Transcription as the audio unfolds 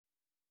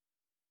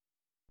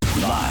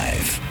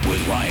Live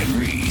with Ryan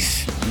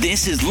Reese.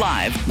 This is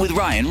Live with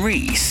Ryan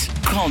Reese.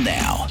 Call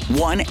now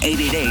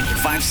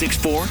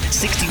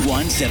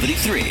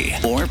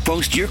 1-888-564-6173 or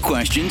post your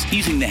questions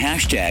using the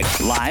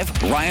hashtag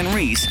Live Ryan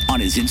Reese on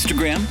his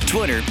Instagram,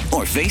 Twitter,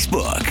 or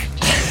Facebook.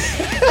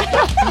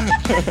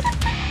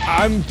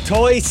 I'm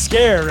totally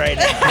scared right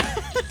now.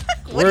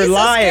 We're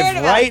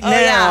live right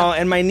now,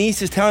 and my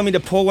niece is telling me to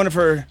pull one of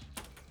her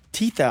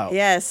teeth out.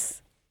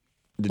 Yes.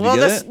 Did you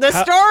get it?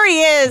 The story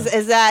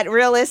is that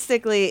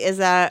realistically is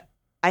that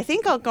I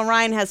think Uncle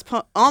Ryan has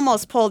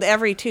almost pulled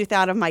every tooth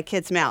out of my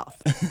kid's mouth.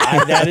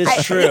 That is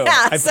true.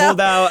 I pulled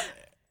out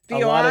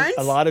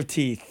a lot of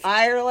teeth.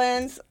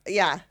 Ireland's,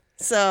 yeah.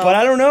 So, but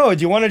I don't know.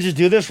 Do you want to just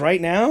do this right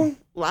now?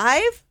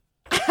 Live?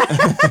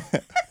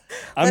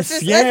 I'm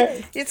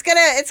scared. It's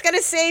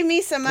gonna save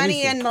me some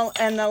money in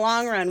the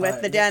long run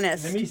with the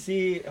dentist. Let me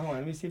see. Hold on.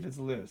 Let me see if it's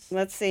loose.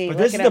 Let's see. But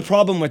this is the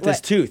problem with this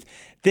tooth.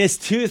 This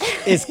tooth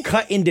is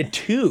cut into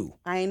two.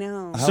 I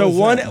know. So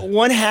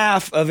one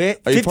half of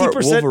it, 50%. Are you part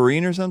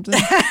Wolverine or something?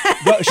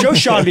 Show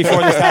Sean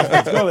before this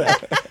happens. Go there.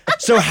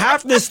 So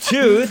half this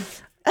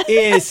tooth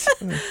is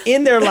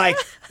in there like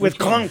with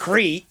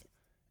concrete,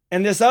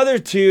 and this other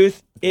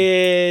tooth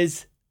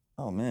is.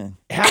 Oh, man.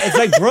 It's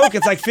like broke.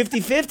 It's like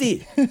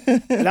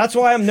 50-50. That's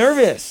why I'm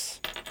nervous.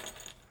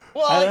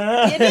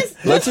 Well,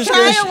 let's just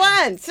try it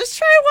once. Just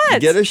try it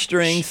once. Get a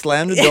string,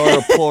 slam the door,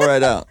 it'll pull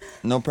right out.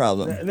 No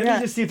problem. Let me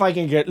just see if I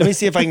can get. Let me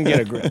see if I can get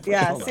a grip.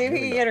 Yeah, see if you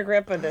can get a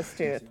grip of this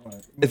tooth.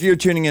 If you're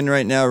tuning in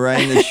right now,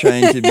 Ryan is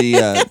trying to be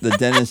the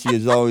dentist he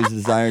has always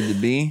desired to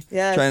be.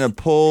 Yes. Trying to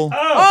pull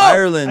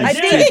Ireland's I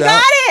tooth think he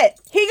got it.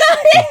 He got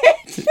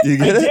it. You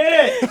get it? Did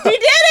it. He did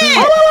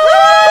it.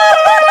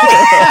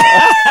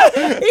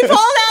 He pulled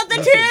out the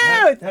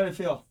tooth. How did it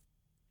feel?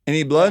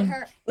 Any blood?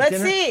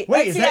 Let's see.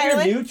 Wait, is that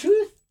Ireland. your new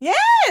tooth?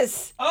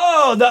 Yes.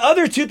 Oh, the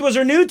other tooth was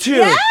her new tooth.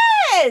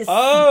 Yes.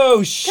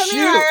 Oh, shoot. Come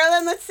here,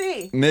 Ireland. Let's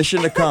see.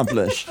 Mission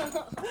accomplished.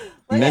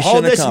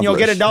 Hold this and you'll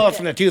get $1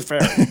 from the tooth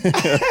fairy.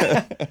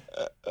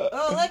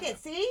 Oh, look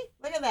at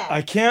that.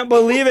 I can't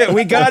believe it.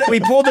 We got it.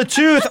 We pulled the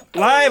tooth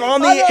live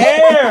on the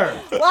air.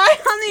 Live on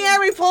the air,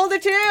 we pulled the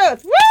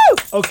tooth.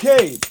 Woo!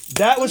 Okay,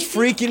 that was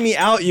freaking me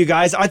out, you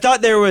guys. I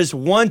thought there was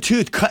one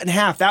tooth cut in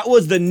half. That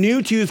was the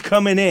new tooth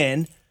coming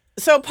in.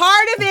 So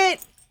part of it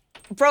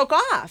broke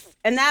off,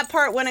 and that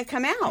part wouldn't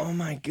come out. Oh,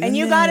 my goodness. And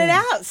you got it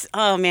out.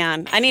 Oh,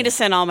 man. I need to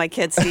send all my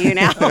kids to you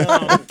now.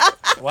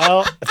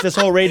 Well, if this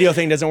whole radio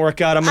thing doesn't work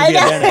out, I'm going to be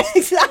a dentist.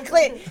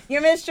 Exactly. You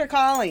missed your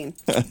calling.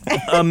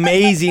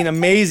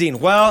 Amazing.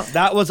 Well,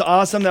 that was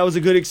awesome. That was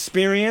a good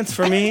experience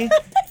for me.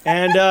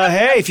 And,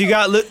 hey, if you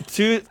got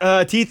teeth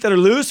that are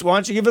loose, why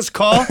don't you give us a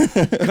call?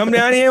 Come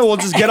down here. We'll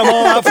just get them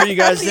all out for you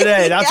guys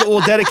today. That's what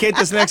we'll dedicate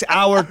this next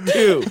hour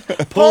to.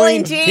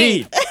 Pulling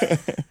teeth.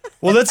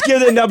 Well, let's give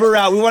the number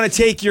out. We want to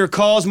take your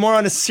calls. More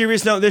on a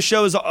serious note, this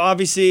show is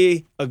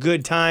obviously a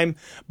good time,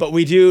 but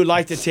we do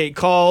like to take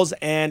calls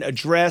and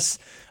address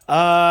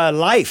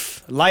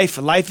life.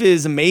 Life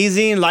is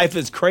amazing. Life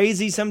is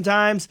crazy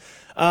sometimes.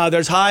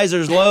 There's highs,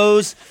 there's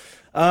lows.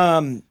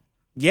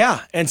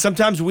 Yeah, and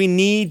sometimes we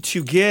need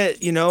to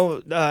get,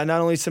 not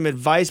only some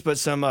advice, but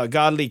some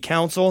godly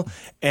counsel.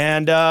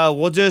 And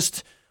we'll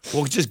just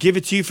give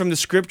it to you from the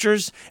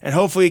scriptures, and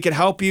hopefully it can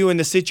help you in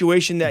the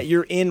situation that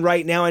you're in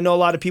right now. I know a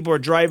lot of people are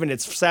driving.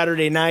 It's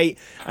Saturday night.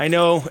 I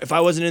know if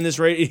I wasn't in this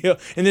studio,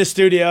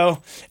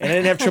 and I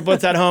didn't have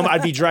triplets at home,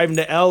 I'd be driving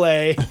to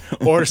LA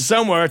or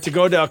somewhere to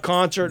go to a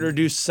concert or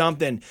do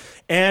something.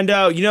 And,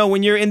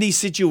 when you're in these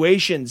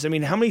situations, I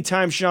mean, how many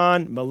times,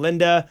 Sean,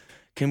 Melinda,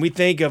 can we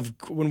think of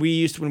when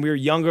we were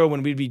younger,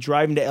 when we'd be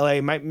driving to LA,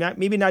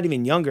 maybe not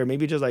even younger,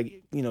 maybe just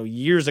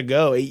years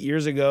ago, 8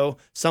 years ago,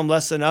 some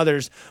less than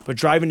others, but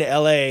driving to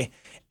LA,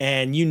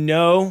 and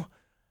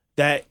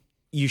that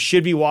you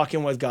should be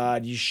walking with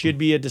God, you should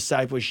be a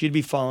disciple, you should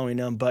be following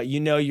him, but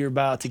you're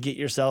about to get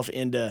yourself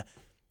into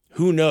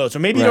who knows, or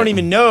maybe you don't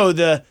even know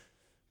the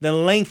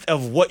length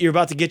of what you're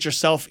about to get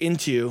yourself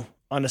into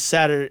on a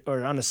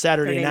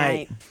Saturday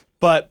night,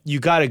 but you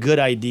got a good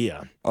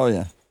idea. Oh,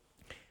 yeah.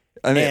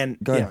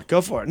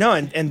 Go for it. No,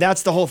 and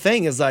that's the whole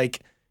thing is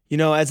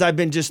as I've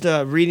been just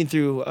reading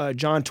through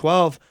John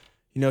 12,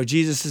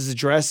 Jesus is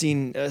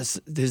addressing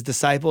his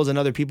disciples and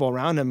other people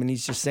around him, and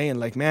he's just saying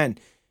man,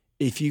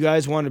 if you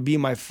guys want to be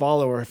my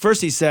follower,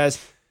 first he says,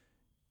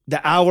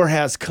 the hour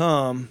has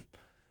come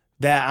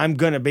that I'm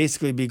going to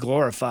basically be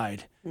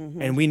glorified.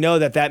 Mm-hmm. And we know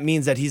that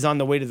means that he's on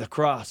the way to the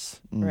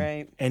cross.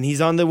 Right. And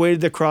he's on the way to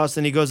the cross,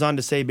 and he goes on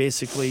to say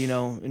basically,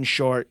 in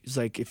short, he's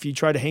like, if you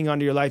try to hang on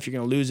to your life, you're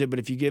going to lose it. But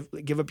if you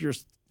give up your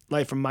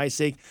life for my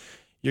sake,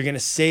 you're going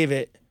to save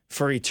it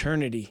for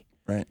eternity.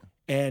 Right.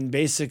 And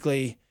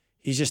basically,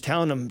 he's just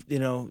telling them,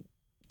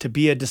 to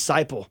be a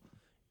disciple.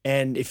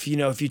 And if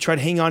you try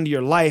to hang on to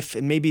your life,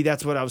 and maybe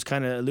that's what I was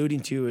kind of alluding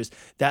to, is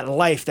that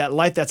life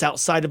that's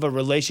outside of a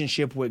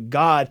relationship with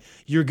God,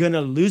 you're going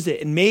to lose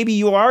it. And maybe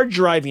you are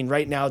driving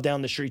right now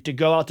down the street to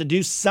go out to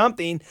do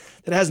something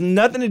that has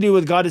nothing to do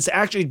with God. It's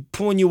actually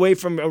pulling you away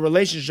from a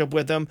relationship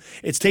with him.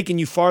 It's taking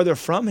you farther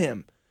from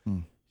him.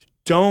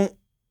 Don't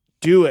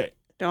do it.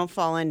 Don't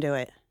fall into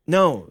it.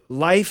 No,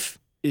 life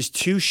is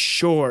too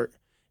short.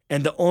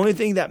 And the only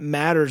thing that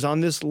matters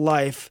on this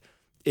life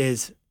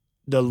is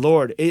the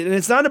Lord. And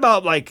it's not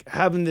about like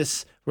having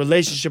this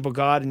relationship with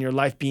God and your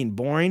life being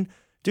boring.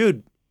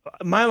 Dude,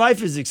 my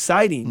life is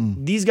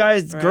exciting. These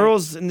guys,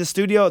 girls in the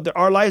studio,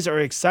 our lives are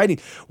exciting.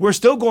 We're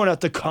still going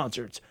out to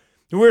concerts.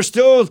 We're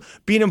still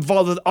being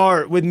involved with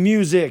art, with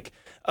music.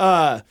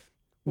 We're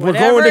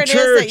Whatever going to it is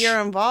that church. you're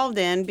involved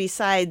in,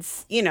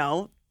 besides,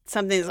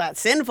 something that's not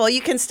sinful,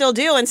 you can still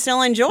do and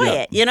still enjoy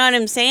it. You know what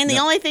I'm saying? The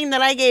only thing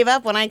that I gave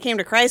up when I came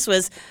to Christ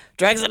was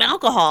drugs and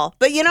alcohol.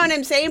 But you know what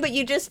I'm saying? But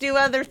you just do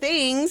other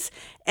things,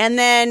 and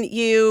then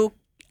you...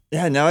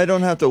 Yeah, now I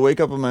don't have to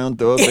wake up on my own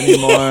throat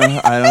anymore.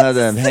 I don't have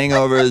to have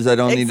hangovers. I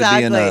don't need to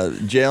be in a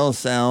jail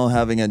cell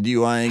having a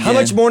DUI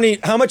again.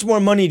 How much more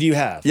money do you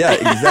have? Yeah,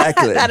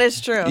 exactly. That is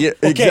true. Yeah,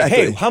 Okay, exactly.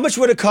 hey, how much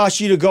would it cost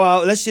you to go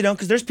out? Let's,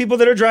 because there's people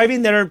that are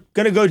driving that are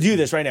going to go do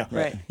this right now.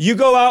 Right. You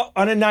go out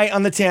on a night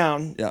on the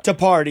town Yeah. to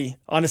party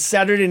on a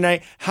Saturday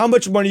night. How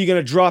much money are you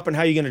going to drop and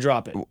how are you going to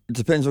drop it? It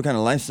depends what kind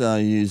of lifestyle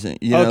you're using.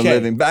 Okay.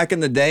 Living. Back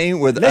in the day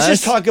with Let's us.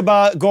 just talk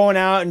about going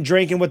out and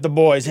drinking with the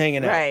boys,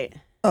 hanging out. Right.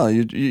 Oh,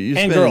 you And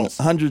spend girls.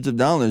 hundreds of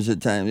dollars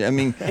at times. I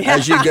mean,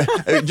 as you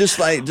go, just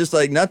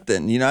like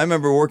nothing. I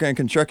remember working on a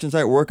construction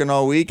site, working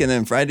all week, and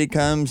then Friday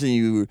comes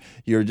and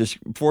you're just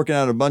forking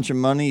out a bunch of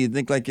money. You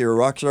think like you're a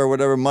rock star or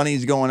whatever.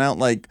 Money's going out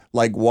like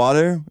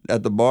water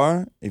at the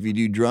bar. If you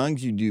do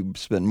drugs, you do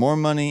spend more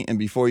money, and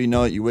before you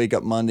know it, you wake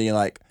up Monday and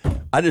like,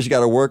 I just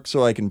got to work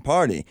so I can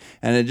party,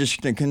 and it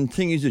just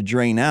continues to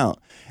drain out.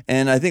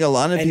 And I think a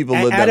lot of people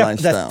live that add up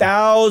lifestyle. the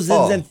thousands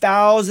Oh. and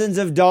thousands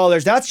of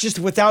dollars. That's just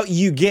without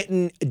you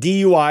getting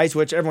DUIs,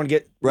 which everyone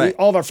get. Right.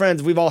 All of our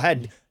friends, we've all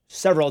had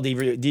several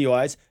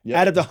DUIs. Yep.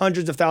 Add up the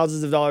hundreds of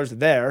thousands of dollars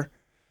there,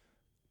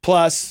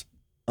 plus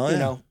Oh,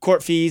 yeah.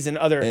 court fees and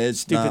other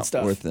It's stupid not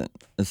stuff. worth it.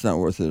 It's not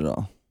worth it at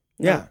all.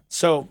 Yeah.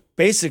 So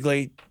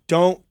basically,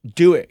 don't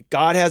do it.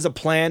 God has a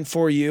plan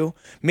for you.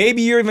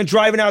 Maybe you're even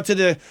driving out to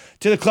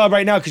the club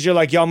right now because you're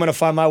like, yo, I'm gonna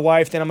find my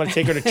wife, then I'm gonna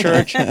take her to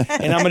church,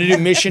 and I'm gonna do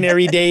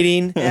missionary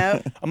dating.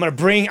 Yep. I'm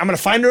gonna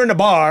find her in a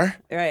bar.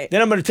 Right.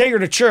 Then I'm gonna take her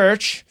to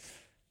church,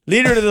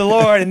 lead her to the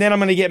Lord, and then I'm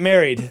gonna get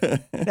married.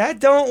 That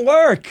don't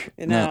work.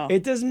 No.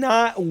 It does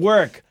not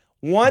work.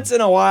 Once in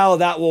a while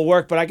that will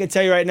work, but I can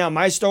tell you right now,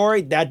 my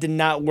story, that did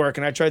not work,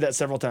 and I tried that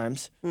several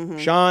times.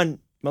 Sean,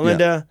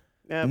 Melinda,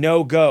 Yep.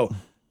 no go.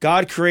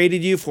 God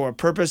created you for a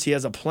purpose. He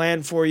has a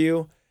plan for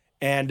you,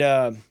 and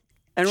And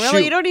really,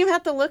 shoot. you don't even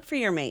have to look for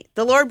your mate.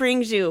 The Lord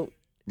brings you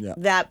Yeah.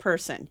 that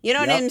person. You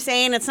know what Yep. I'm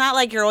saying? It's not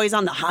like you're always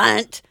on the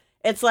hunt.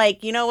 It's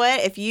like, you know what?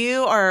 If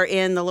you are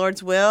in the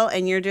Lord's will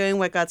and you're doing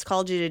what God's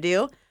called you to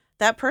do,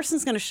 that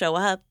person's going to show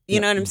up. You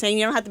know what I'm saying?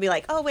 You don't have to be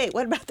like, oh, wait,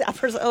 what about that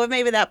person? Oh,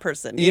 maybe that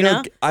person. You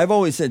know? I've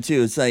always said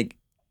too, it's like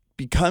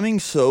becoming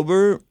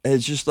sober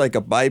is just like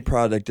a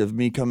byproduct of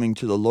me coming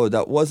to the Lord.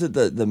 That wasn't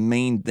the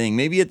main thing.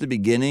 Maybe at the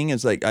beginning,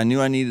 it's like I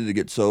knew I needed to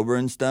get sober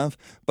and stuff,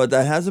 but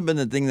that hasn't been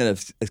the thing that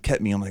has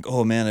kept me. I'm like,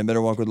 oh man, I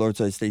better walk with the Lord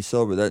so I stay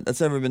sober.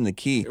 That's never been the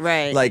key.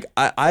 Right. Like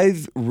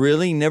I've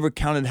really never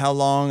counted how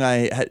long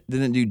I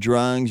didn't do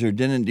drugs or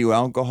didn't do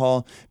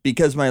alcohol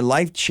because my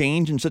life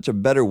changed in such a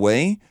better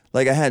way.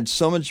 Like I had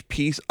so much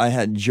peace, I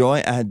had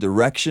joy, I had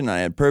direction, I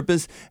had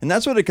purpose, and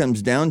that's what it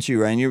comes down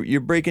to, Ryan.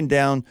 You're breaking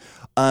down.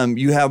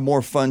 You have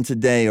more fun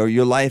today, or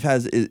your life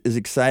is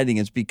exciting.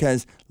 It's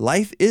because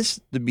life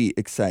is to be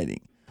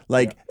exciting.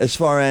 Like as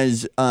far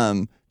as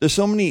there's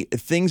so many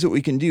things that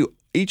we can do.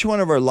 Each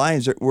one of our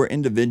lives, we're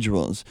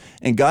individuals,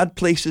 and God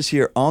placed us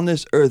here on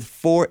this earth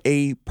for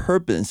a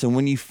purpose. And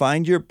when you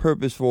find your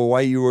purpose for why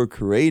you were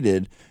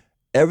created,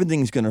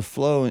 everything's going to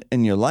flow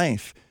in your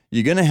life.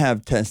 You're going to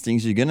have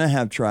testings, you're going to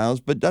have trials,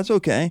 but that's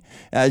okay.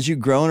 As you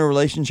grow in a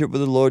relationship with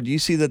the Lord, you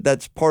see that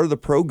that's part of the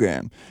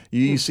program.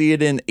 You see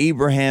it in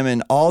Abraham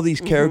and all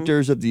these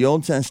characters of the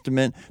Old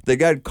Testament that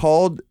God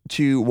called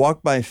to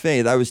walk by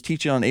faith. I was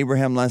teaching on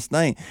Abraham last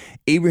night.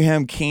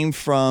 Abraham came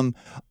from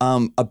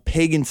a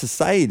pagan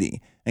society,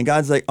 and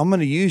God's like, I'm going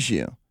to use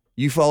you.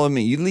 You follow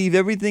me. You leave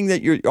everything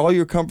that all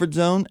your comfort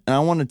zone, and I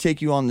want to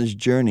take you on this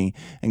journey.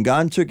 And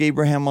God took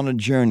Abraham on a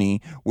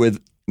journey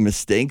with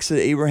mistakes that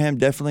Abraham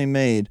definitely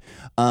made,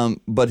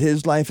 but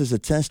his life is a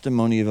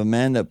testimony of a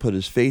man that put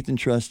his faith and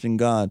trust in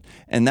God,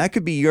 and that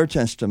could be your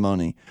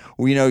testimony.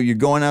 You're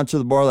going out to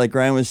the bar like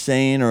Ryan was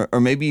saying, or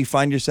maybe you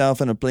find yourself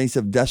in a place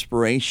of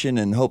desperation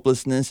and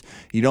hopelessness.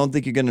 You don't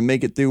think you're going to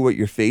make it through what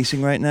you're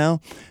facing right now.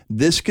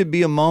 This could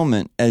be a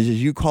moment as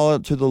you call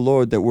out to the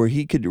Lord that where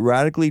he could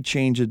radically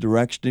change the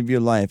direction of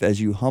your life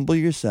as you humble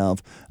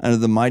yourself under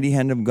the mighty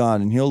hand of God,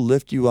 and he'll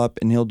lift you up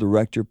and he'll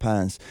direct your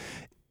paths.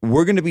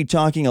 We're going to be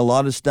talking a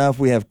lot of stuff.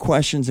 We have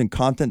questions and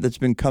content that's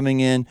been coming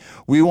in.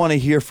 We want to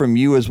hear from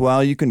you as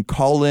well. You can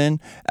call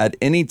in at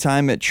any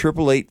time at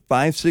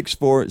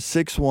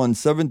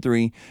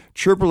 888-564-6173,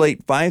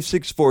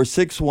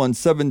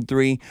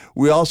 888-564-6173.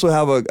 We also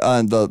have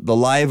the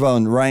live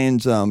on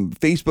Ryan's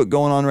Facebook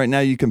going on right now.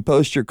 You can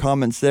post your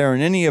comments there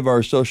and any of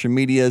our social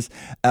medias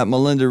at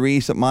Melinda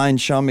Reese, at mine,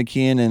 Sean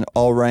McKeon, and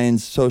all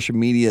Ryan's social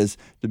medias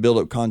to build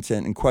up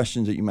content and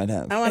questions that you might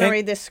have. I want to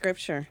read this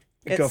scripture.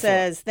 It Go for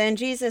says, Then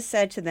Jesus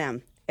said to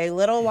them, A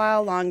little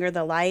while longer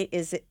the light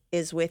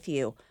is with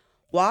you.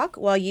 Walk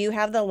while you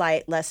have the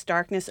light, lest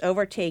darkness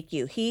overtake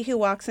you. He who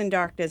walks in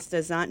darkness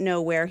does not know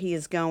where he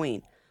is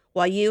going.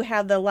 While you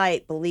have the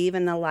light, believe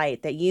in the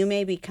light, that you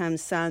may become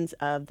sons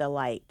of the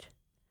light.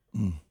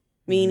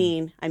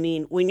 Meaning,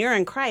 when you're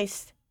in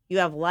Christ, you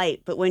have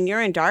light. But when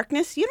you're in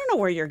darkness, you don't know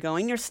where you're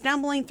going. You're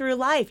stumbling through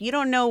life. You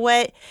don't know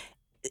what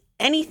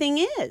anything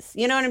is.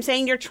 You know what I'm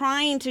saying? You're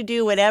trying to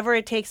do whatever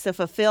it takes to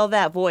fulfill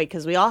that void,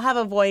 because we all have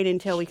a void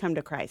until we come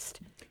to Christ.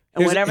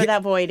 And whatever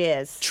that void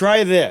is.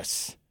 Try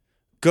this.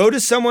 Go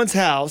to someone's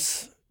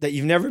house that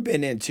you've never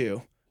been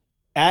into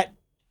at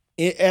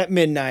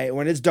midnight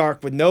when it's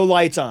dark with no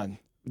lights on.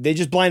 They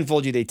just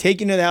blindfold you. They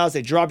take you into the house.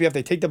 They drop you off.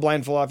 They take the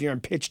blindfold off. You're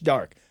in pitch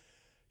dark.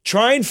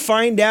 Try and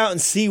find out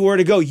and see where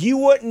to go. You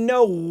wouldn't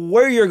know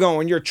where you're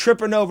going. You're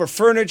tripping over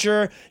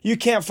furniture. You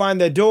can't find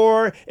the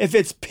door. If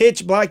it's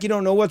pitch black, you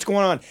don't know what's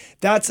going on.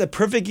 That's a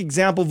perfect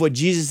example of what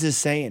Jesus is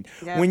saying.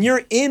 Yeah. When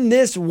you're in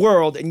this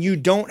world and you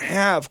don't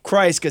have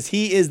Christ, because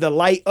he is the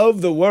light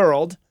of the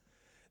world,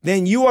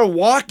 then you are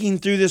walking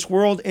through this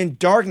world in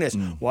darkness.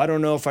 Well, I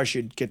don't know if I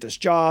should get this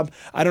job.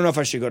 I don't know if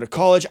I should go to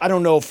college. I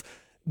don't know if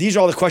these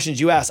are all the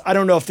questions you ask. I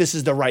don't know if this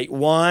is the right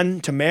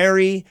one to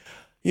marry.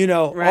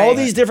 All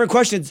these different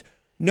questions.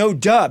 No,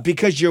 duh,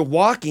 because you're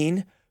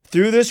walking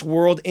through this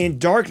world in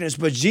darkness.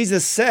 But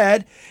Jesus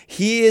said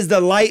he is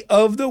the light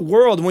of the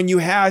world. When you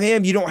have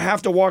him, you don't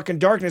have to walk in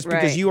darkness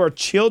because you are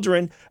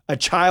a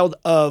child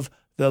of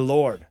the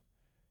Lord.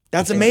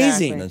 That's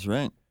amazing. That's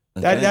right.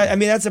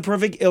 That's a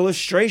perfect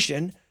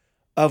illustration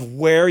of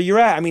where you're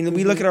at.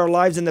 We look at our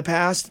lives in the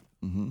past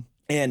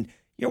and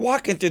you're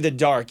walking through the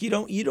dark. You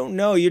don't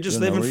know. You're just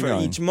living for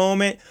each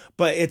moment.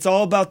 But it's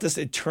all about this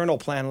eternal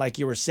plan, like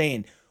you were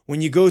saying.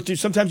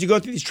 Sometimes you go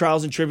through these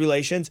trials and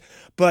tribulations,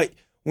 but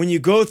when you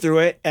go through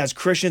it as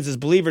Christians, as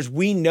believers,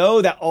 we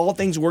know that all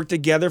things work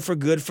together for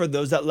good for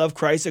those that love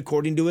Christ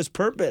according to his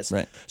purpose.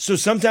 Right. So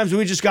sometimes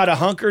we just got to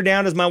hunker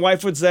down, as my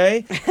wife would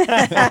say.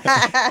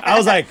 I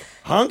was like,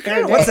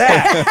 hunker? What's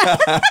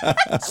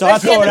that? So I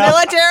throw it out.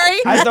 Military?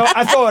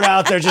 I throw it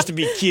out there just to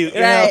be cute.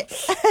 Right.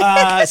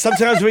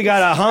 Sometimes we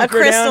got to hunker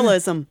down. A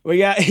crystalism. We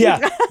got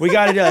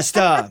to just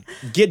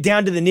get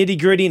down to the nitty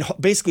gritty and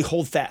basically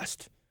hold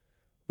fast.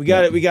 We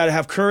got to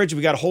have courage.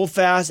 We got to hold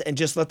fast and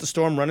just let the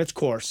storm run its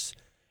course.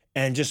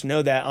 And just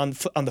know that on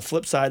the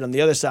flip side, on the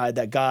other side,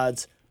 that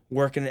God's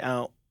working it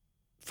out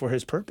for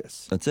his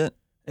purpose. That's it.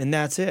 And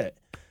that's it.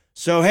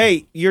 So,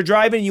 hey, you're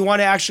driving, you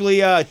want to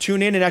actually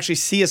tune in and actually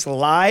see us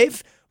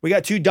live. We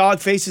got 2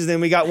 dog faces,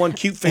 then we got 1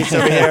 cute face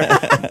over here,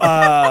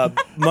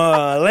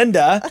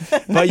 Melinda.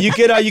 But you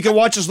can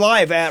watch us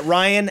live at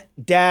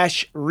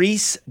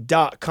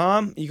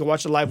ryan-reese.com. You can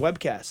watch the live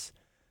webcast.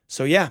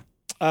 So, yeah,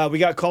 we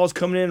got calls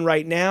coming in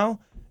right now.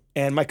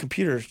 And my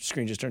computer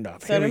screen just turned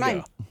off. So did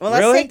mine. Well,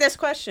 let's take this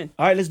question.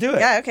 All right, let's do it.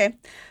 Yeah, okay.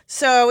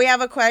 So we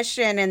have a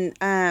question,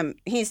 and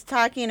he's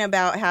talking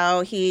about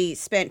how he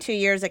spent 2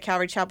 years at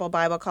Calvary Chapel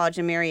Bible College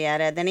in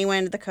Marietta. Then he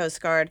went to the Coast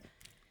Guard.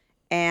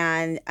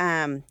 And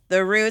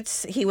the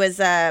roots, he was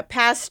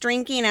past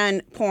drinking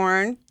and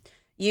porn,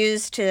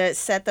 used to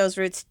set those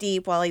roots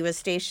deep while he was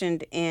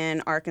stationed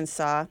in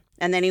Arkansas.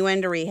 And then he went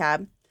into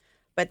rehab,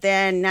 but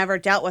then never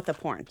dealt with the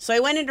porn. So he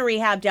went into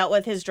rehab, dealt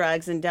with his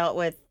drugs, and dealt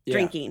with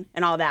drinking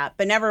and all that,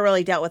 but never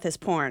really dealt with his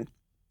porn.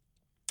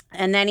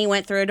 And then he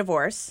went through a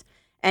divorce,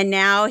 and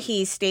now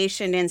he's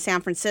stationed in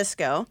San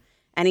Francisco,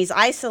 and he's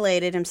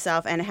isolated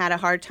himself and had a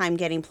hard time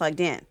getting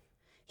plugged in.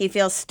 He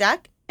feels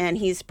stuck, and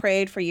he's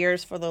prayed for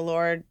years for the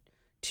Lord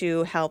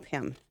to help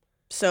him.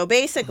 So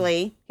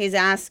basically, he's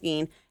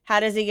asking,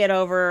 how does he get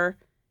over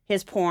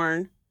his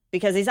porn?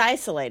 Because he's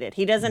isolated.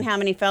 He doesn't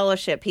have any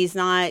fellowship. He's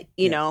not,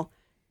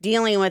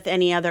 dealing with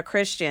any other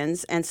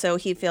Christians, and so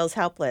he feels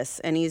helpless,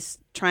 and he's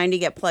trying to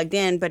get plugged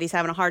in, but he's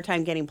having a hard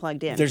time getting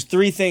plugged in. There's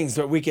 3 things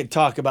that we could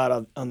talk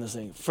about on this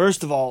thing.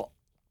 First of all,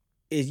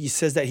 he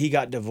says that he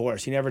got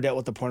divorced. He never dealt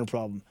with the porn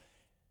problem.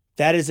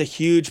 That is a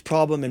huge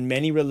problem in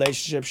many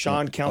relationships.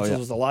 Sean counsels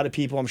with a lot of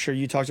people. I'm sure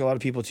you talk to a lot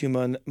of people too,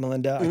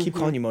 Melinda. I keep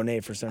calling you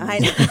Monet for some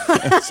reason.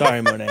 I know.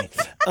 Sorry, Monet.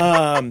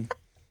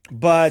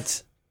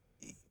 But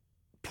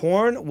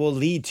porn will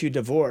lead to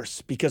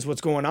divorce because what's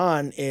going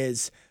on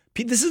is,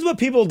 this is what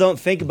people don't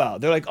think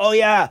about. They're like, oh,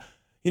 yeah,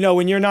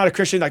 when you're not a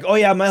Christian, like, oh,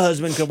 yeah, my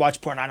husband could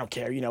watch porn. I don't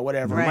care,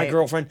 whatever. Right. My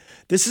girlfriend.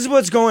 This is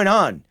what's going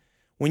on.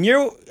 When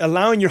you're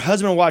allowing your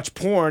husband to watch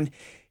porn,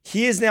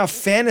 he is now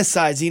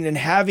fantasizing and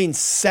having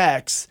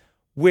sex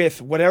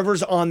with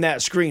whatever's on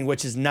that screen,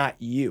 which is not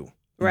you.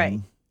 Right.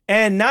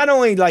 And not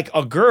only like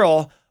a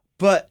girl,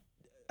 but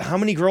how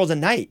many girls a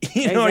night? Are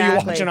you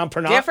watching on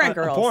different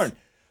girls. Porn?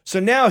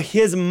 So now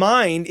his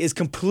mind is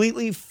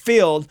completely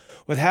filled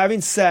with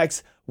having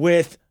sex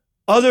with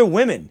other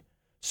women.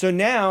 So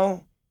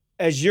now,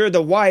 as you're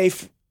the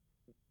wife,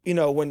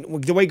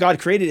 when the way God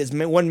created it is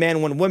 1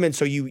 man, 1 woman.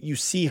 So you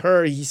see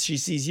her, she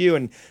sees you,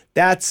 and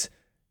that's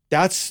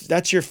who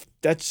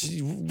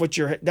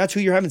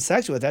you're having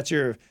sex with. That's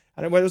your,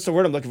 I don't know what's the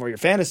word I'm looking for. Your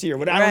fantasy or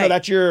what? I don't know.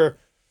 That's your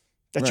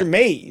That's your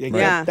mate. Like,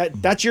 Yeah.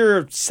 That's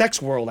your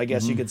sex world, I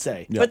guess you could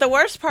say. But the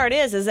worst part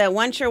is that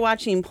once you're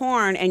watching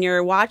porn and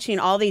you're watching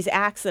all these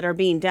acts that are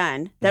being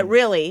done that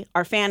really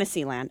are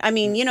fantasy land. I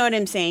mean, you know what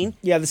I'm saying?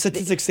 Yeah, the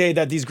statistics say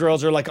that these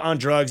girls are like on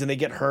drugs and they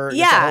get hurt. It's a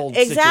Yeah, whole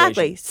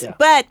exactly. situation.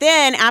 Yeah. But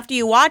then after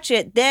you watch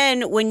it,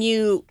 then when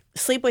you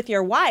sleep with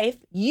your wife,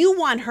 you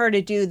want her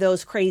to do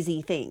those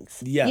crazy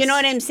things. Yes. You know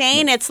what I'm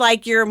saying? It's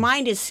like your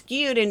mind is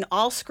skewed and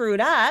all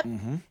screwed up.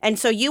 And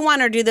so you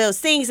want her to do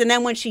those things. And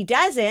then when she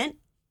doesn't,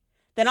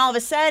 then all of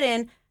a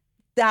sudden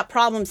that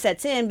problem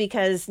sets in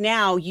because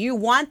now you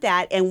want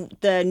that. And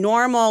the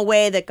normal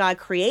way that God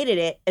created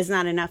it is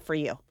not enough for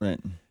you. Right.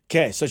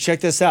 Okay, so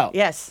check this out.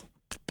 Yes.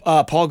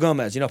 Paul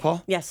Gomez, you know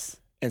Paul? Yes.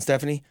 And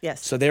Stephanie?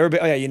 Yes. So they were,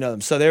 oh yeah, you know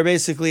them. So they were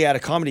basically at a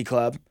comedy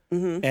club,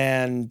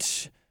 and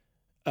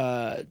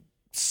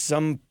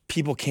some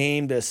people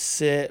came to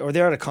sit, or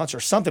they're at a concert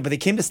or something, but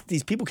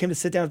these people came to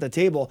sit down at the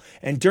table,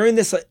 and during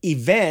this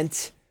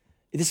event,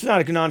 this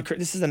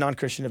is a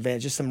non-Christian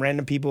event, just some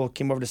random people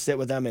came over to sit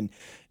with them, and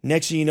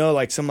next thing you know,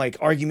 like some like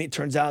argument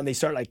turns out, and they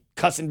start like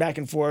cussing back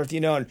and forth, you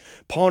know, and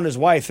Paul and his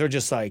wife, they're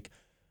just like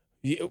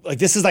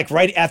this is like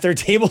right at their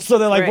table, so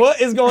they're like, Right.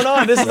 What is going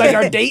on? This is like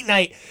our date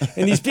night,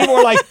 and these people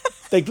are like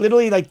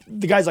literally like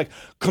the guy's like,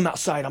 come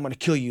outside, I'm gonna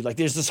kill you. Like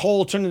there's this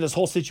whole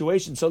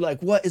situation. So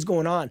like, what is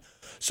going on?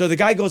 So the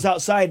guy goes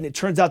outside, and it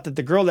turns out that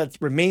the girl that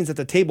remains at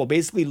the table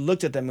basically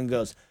looked at them and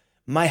goes,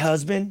 my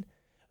husband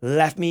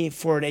left me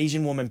for an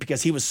Asian woman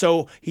because he's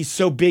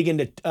so big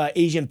into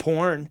Asian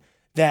porn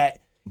that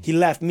he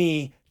left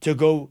me to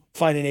go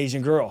find an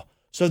Asian girl.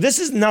 So this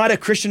is not a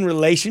Christian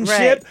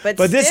relationship, Right,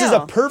 but this is a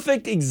still.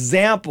 perfect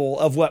example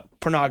of what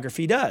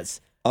pornography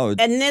does. Oh,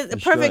 And the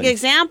perfect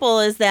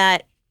example is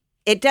that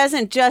it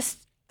doesn't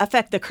just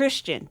affect the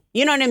Christian.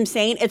 You know what I'm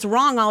saying? It's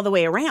wrong all the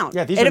way around.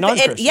 Yeah, these are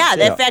non-Christians. It Yeah.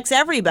 affects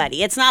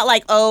everybody. It's not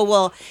like, oh,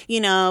 well, you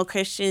know,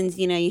 Christians,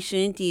 you know, you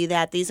shouldn't do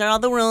that. These are all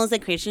the rules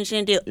that Christians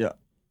shouldn't do. Yeah.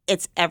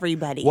 It's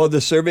everybody. Well,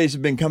 the surveys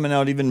have been coming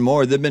out even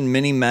more. There have been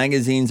many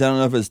magazines. I don't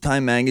know if it's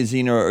Time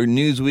Magazine or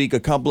Newsweek. A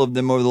couple of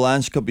them over the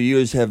last couple of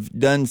years have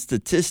done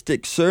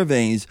statistic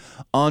surveys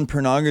on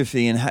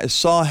pornography and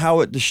saw how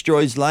it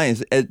destroys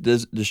lives. It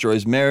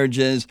destroys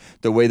marriages.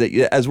 The way that,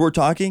 as we're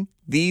talking,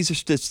 these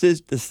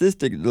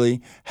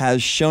statistically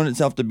has shown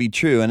itself to be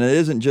true. And it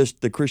isn't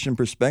just the Christian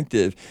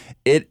perspective.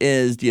 It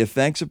is the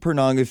effects of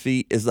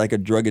pornography is like a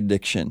drug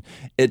addiction.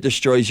 It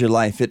destroys your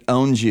life. It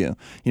owns you.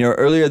 You know,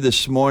 earlier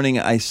this morning,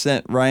 I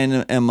sent Ryan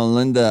and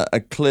Melinda a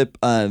clip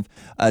of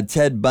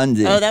Ted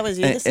Bundy. Oh, that was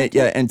you this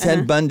Yeah, and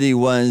Ted Bundy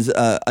was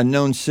a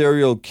known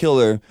serial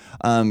killer,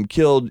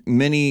 killed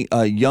many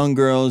young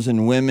girls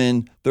and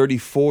women, 30,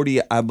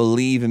 40, I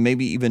believe, and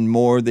maybe even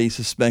more they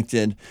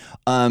suspected.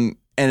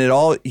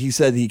 And he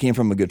said he came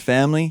from a good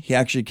family. He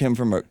actually came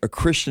from a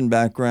Christian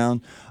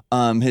background.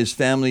 His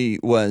family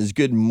was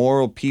good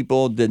moral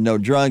people, did no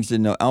drugs,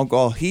 did no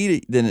alcohol. He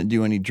didn't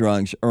do any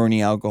drugs or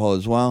any alcohol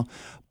as well.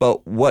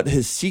 But what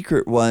his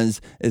secret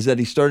is that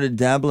he started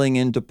dabbling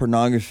into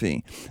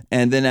pornography.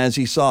 And then as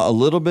he saw a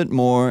little bit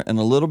more and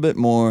a little bit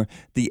more,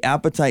 the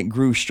appetite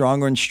grew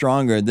stronger and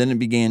stronger. Then it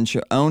began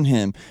to own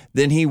him.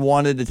 Then he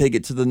wanted to take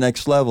it to the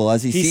next level.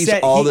 As he sees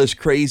all this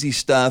crazy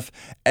stuff,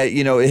 it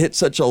hit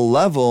such a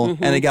level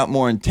and it got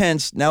more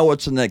intense. Now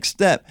what's the next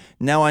step?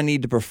 Now I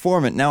need to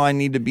perform it. Now I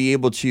need to be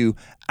able to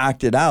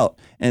act it out.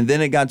 And then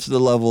it got to the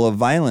level of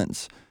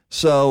violence.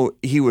 So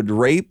he would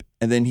rape,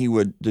 and then he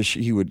would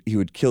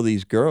kill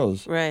these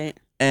girls. Right.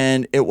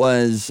 And it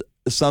was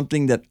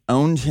something that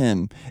owned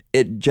him.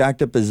 It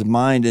jacked up his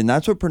mind, and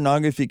that's what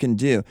pornography can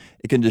do.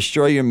 It can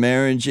destroy your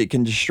marriage. It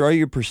can destroy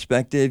your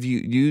perspective.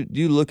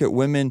 You look at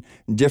women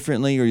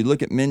differently, or you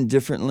look at men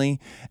differently,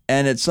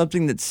 and it's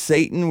something that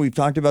Satan, we've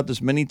talked about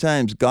this many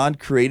times, God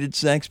created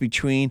sex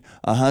between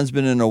a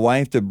husband and a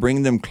wife to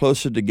bring them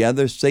closer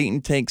together.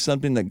 Satan takes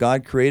something that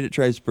God created,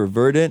 tries to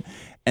pervert it,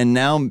 and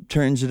now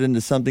turns it into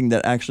something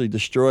that actually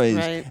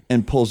destroys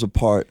and pulls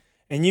apart.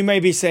 And you may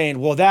be saying,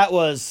 well, that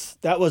was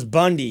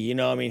Bundy. You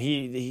know, I mean,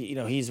 he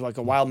he's like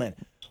a wild man.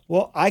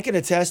 Well, I can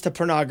attest to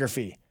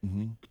pornography,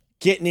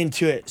 getting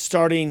into it,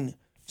 starting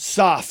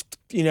soft,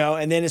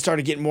 and then it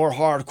started getting more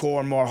hardcore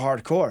and more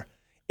hardcore.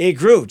 It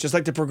grew, just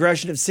like the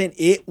progression of sin.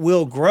 It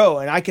will grow,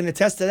 and I can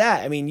attest to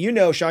that. I mean,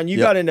 Sean, you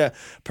got into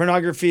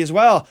pornography as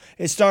well.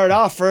 It started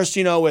off first,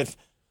 with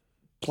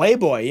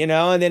Playboy,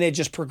 and then it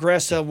just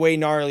progressed to way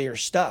gnarlier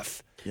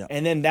stuff. Yeah.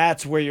 And then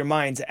that's where your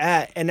mind's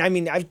at. And I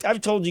mean,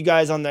 I've told you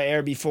guys on the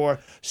air before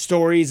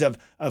stories of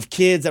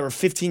kids that were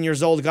 15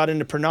 years old, got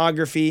into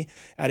pornography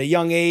at a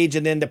young age,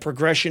 and then the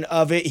progression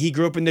of it. He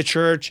grew up in the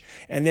church,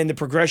 and then the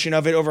progression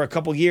of it over a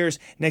couple years.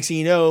 Next thing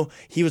you know,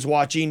 he was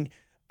watching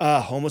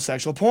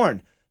homosexual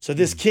porn. So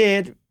this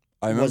kid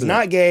was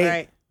not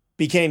gay,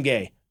 became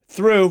gay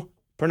through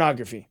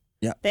pornography.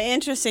 Yeah. The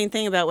interesting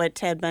thing about what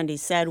Ted Bundy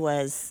said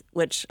was,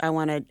 which I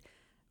want to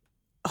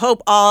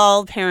hope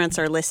all parents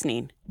are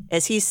listening,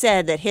 is he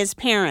said that his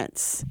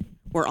parents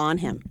were on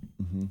him.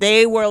 Mm-hmm.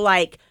 They were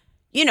like,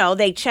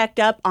 they checked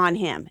up on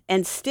him,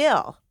 and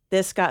still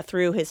this got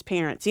through his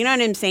parents. You know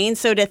what I'm saying?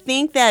 So to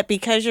think that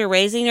because you're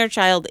raising your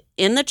child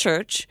in the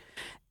church,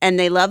 and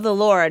they love the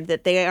Lord,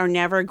 that they are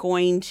never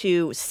going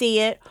to see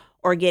it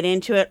or get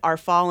into it or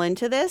fall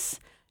into this,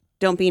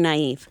 don't be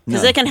naive.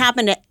 Because it can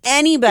happen to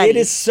anybody. It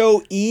is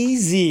so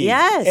easy.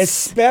 Yes.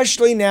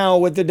 Especially now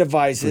with the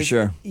devices. For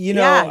sure. You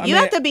know, Yeah, I you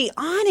mean, have to be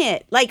on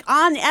it, like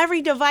on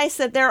every device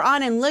that they're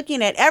on and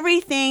looking at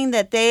everything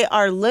that they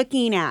are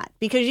looking at,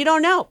 because you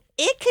don't know.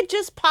 It could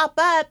just pop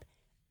up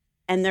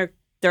and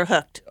they're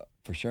hooked.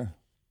 For sure.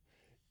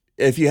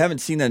 If you haven't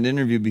seen that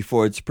interview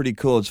before, it's pretty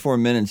cool. It's 4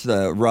 minutes.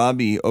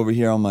 Robbie over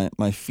here on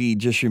my feed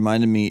just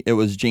reminded me it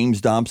was James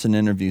Dobson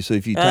interview. So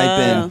if you type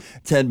in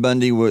Ted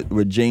Bundy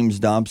with James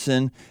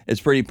Dobson,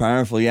 it's pretty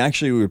powerful. He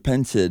actually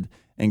repented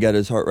and got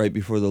his heart right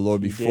before the Lord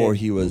before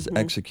he was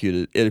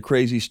executed. It's a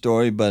crazy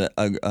story, but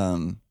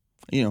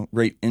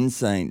great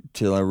insight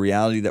to a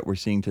reality that we're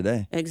seeing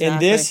today.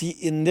 Exactly.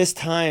 in this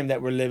time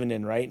that we're living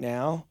in right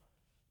now,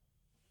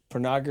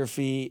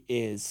 pornography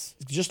is,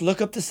 just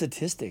look up the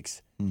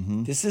statistics.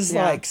 This is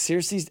like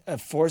seriously a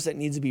force that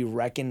needs to be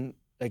reckoned.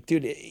 Like,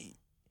 dude,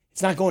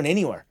 it's not going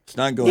anywhere. It's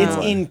not going It's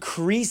anywhere.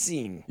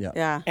 increasing.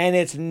 Yeah. And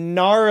it's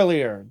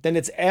gnarlier than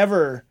it's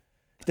ever.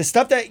 The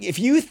stuff that, if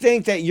you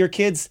think that your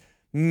kids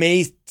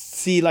may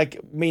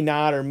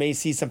not, or may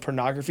see some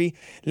pornography,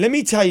 let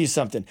me tell you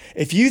something.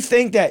 If you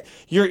think that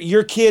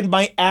your kid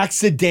might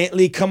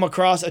accidentally come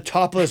across a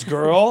topless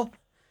girl,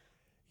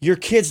 your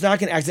kid's not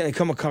going to accidentally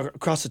come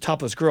across a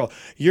topless girl.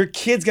 Your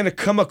kid's going to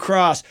come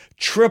across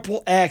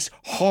XXX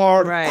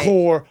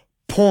hardcore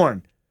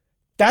porn.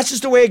 That's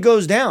just the way it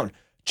goes down.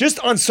 Just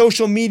on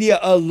social media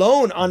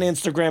alone, on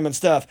Instagram and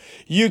stuff,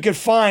 you could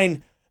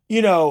find,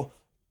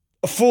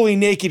 fully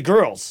naked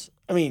girls.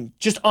 I mean,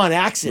 just on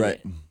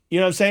accident. Right. You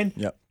know what I'm saying?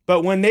 Yep.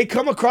 But when they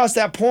come across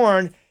that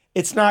porn,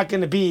 it's not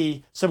going to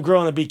be some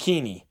girl in a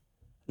bikini.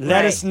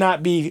 Let us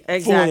not be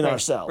fooling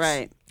ourselves.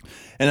 Right.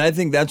 And I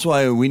think that's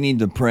why we need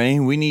to pray.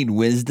 We need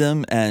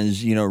wisdom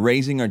as,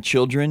 raising our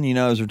children.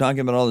 As we're talking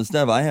about all this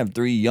stuff, I have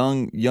 3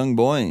 young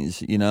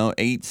boys,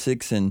 8,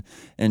 6, and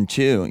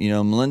 2.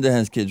 Melinda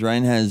has kids.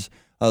 Ryan has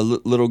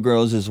little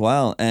girls as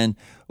well. And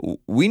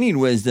we need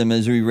wisdom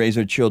as we raise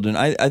our children.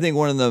 I think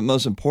one of the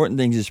most important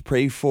things is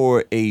pray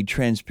for a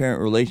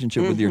transparent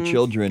relationship with your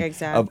children,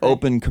 of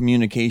open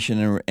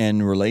communication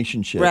and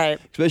relationship, Right.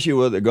 especially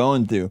what they're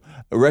going through.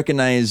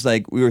 Recognize,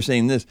 like we were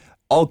saying this,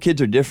 all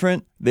kids are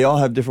different. They all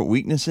have different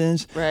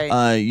weaknesses.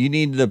 Right. You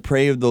need to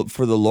pray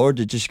for the Lord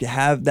to just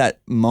have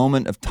that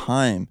moment of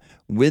time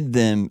with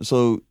them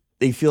so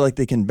they feel like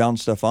they can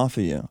bounce stuff off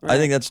of you. Right. I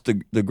think that's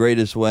the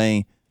greatest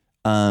way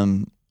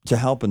to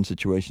help in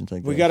situations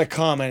like this. We got a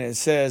comment. It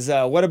says,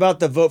 what about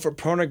the vote for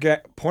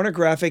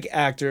pornographic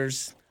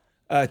actors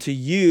to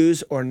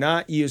use or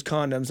not use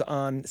condoms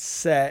on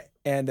set,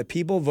 and the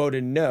people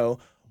voted no?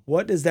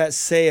 What does that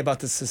say about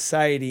the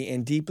society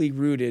and deeply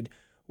rooted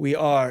we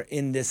are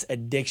in this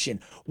addiction?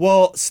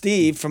 Well,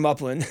 Steve from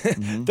Upland,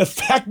 the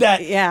fact that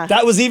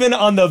that was even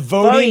on the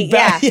voting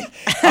I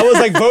was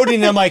like voting,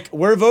 and I'm like,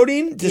 we're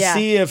voting to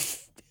see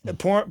if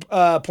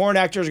porn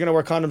actors are going to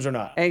wear condoms or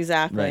not.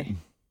 Exactly. Right.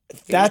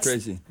 That's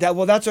crazy. That's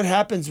what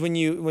happens when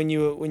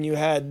you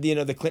had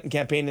the Clinton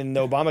campaign and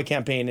the Obama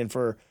campaign, and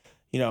for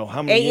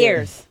how many 8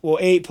 years. Well,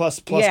 8 plus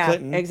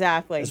Clinton.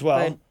 Exactly. As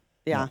well. But,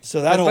 yeah.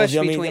 So that But whole Bush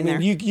I between there.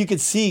 mean you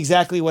could see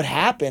exactly what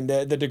happened,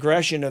 the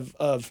digression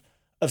of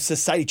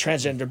society,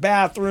 transgender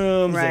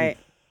bathrooms, Right. and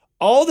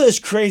all this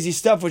crazy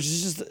stuff, which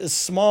is just a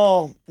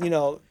small,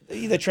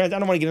 either trans. I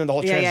don't want to get into the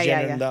whole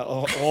transgender and the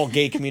whole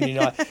gay community.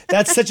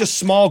 That's such a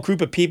small group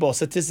of people.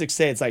 Statistics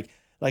say it's like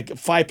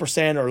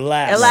 5% or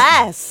less.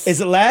 Less.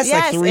 Is it less?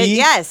 Yes, like 3?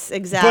 yes,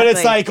 exactly. But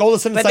it's like all of a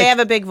sudden, But it's they like, have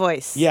a big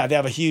voice. yeah, they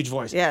have a huge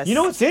voice. Yes. You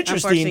know what's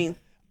interesting? Unforeseen.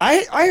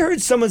 I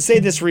heard someone say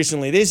this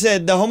recently. They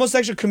said the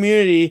homosexual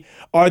community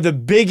are the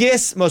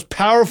biggest, most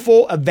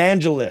powerful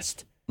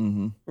evangelist.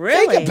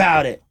 Really? Think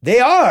about it. They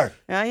are.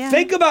 Oh, yeah.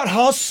 Think about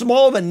how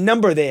small of a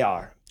number they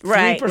are.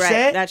 Right, 3%.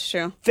 right. That's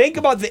true. Think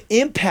about the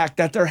impact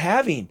that they're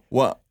having.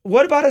 Well,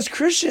 What about us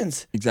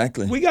Christians?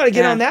 exactly. We got to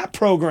get Yeah. on that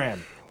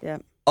program. Yeah.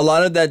 A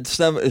lot of that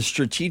stuff is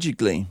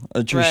strategically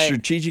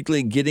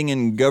getting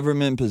in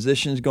government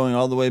positions, going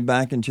all the way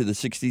back into the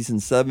 60s and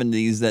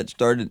 70s, that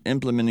started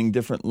implementing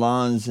different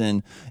laws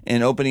and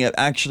opening up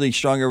actually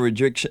stronger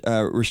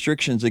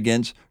restrictions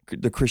against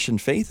the Christian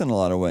faith in a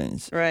lot of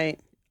ways. Right.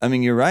 I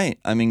mean, you're right.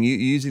 I mean,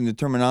 using the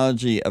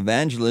terminology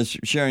evangelists,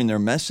 sharing their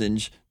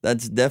message,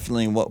 that's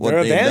definitely what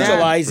They're they've done, for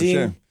evangelizing.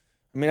 sure.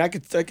 I mean, I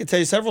could tell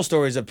you several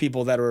stories of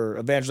people that are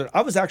evangelizing.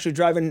 I was actually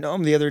driving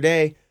home the other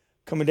day,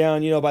 coming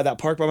down, by that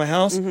park by my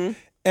house, and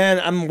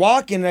I'm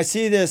walking, and I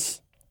see this.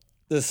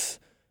 It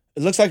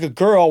looks like a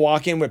girl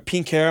walking with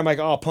pink hair. I'm like,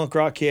 oh, punk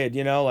rock kid,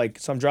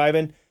 so I'm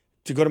driving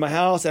to go to my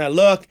house, and I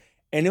look,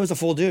 and it was a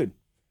full dude.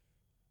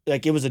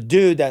 Like, it was a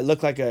dude that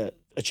looked like a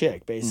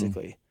chick,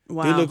 basically.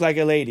 Wow. Dude looked like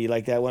a lady,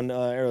 like that one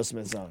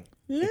Aerosmith song.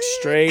 Like,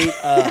 straight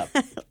up.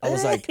 I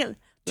was like, dude,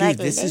 Like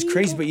a this is lady.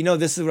 crazy. But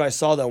this is what I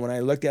saw, though, when I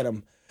looked at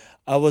him.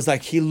 I was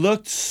like, he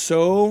looked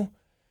so,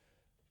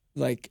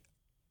 like,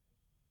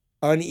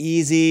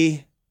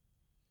 uneasy,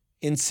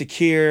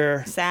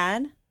 insecure.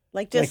 Sad.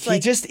 Like He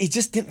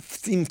just didn't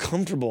seem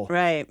comfortable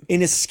right.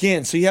 in his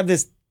skin. So you have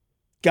this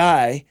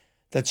guy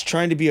that's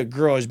trying to be a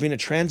girl, he's being a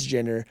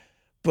transgender,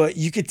 but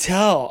you could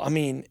tell, I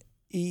mean,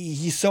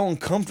 he's so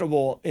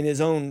uncomfortable in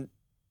his own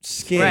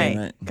skin.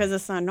 Right. Because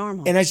it's not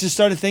normal. And I just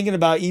started thinking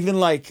about even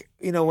like,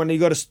 when you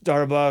go to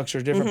Starbucks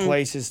or different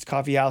places,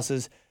 coffee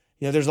houses,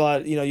 there's a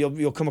lot,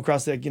 you'll come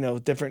across like,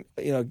 different,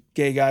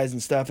 gay guys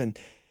and stuff. And,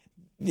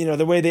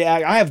 the way they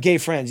act, I have gay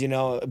friends,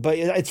 but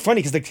it's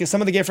funny because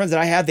some of the gay friends that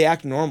I have, they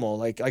act normal.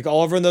 Like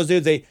Oliver and those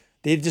dudes, they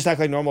just act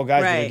like normal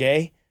guys, but they're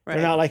gay. Right.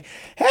 They're not like,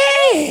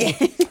 hey,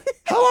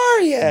 how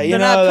are you? They're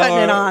not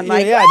putting it on.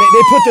 Like,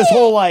 they put this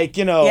whole like,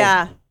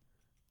 yeah.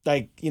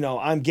 Like,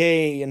 I'm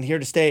gay and here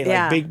to stay,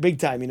 like big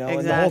time, Exactly.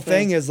 And the whole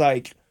thing is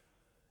like,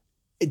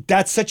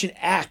 that's such an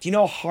act. You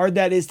know how hard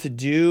that is to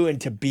do and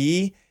to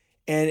be.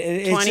 And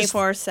it's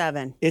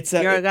 24/7.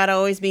 You gotta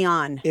always be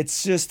on.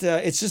 It's just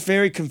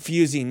very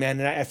confusing, man.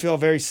 And I feel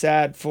very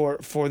sad for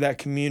that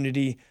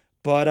community.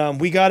 But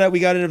we gotta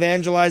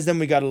evangelize them.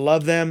 We gotta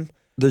love them.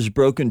 There's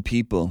broken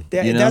people.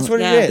 That's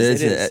what it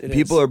is. It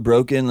people is. are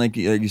broken, like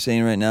you're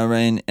saying right now,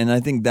 Ryan. And I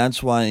think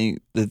that's why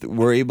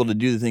we're able to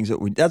do the things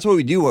that's what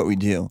we do. What we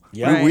do.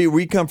 Yeah.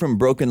 We come from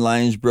broken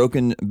lives,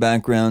 broken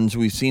backgrounds.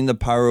 We've seen the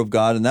power of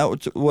God, and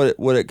that's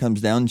what it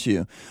comes down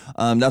to.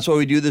 That's why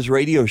we do this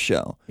radio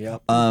show.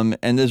 Yep.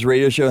 And this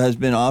radio show has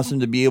been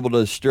awesome to be able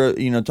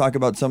to talk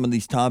about some of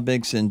these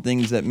topics and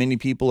things that many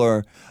people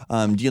are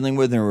dealing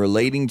with and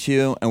relating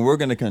to. And we're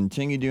going to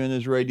continue doing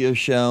this radio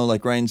show.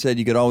 Like Ryan said,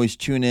 you could always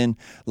tune in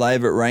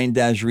live at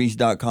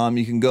ryan-reese.com.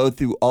 You can go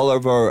through all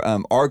of our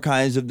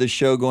archives of the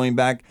show going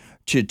back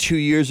to 2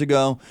 years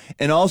ago,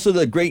 and also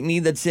the great need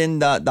that's in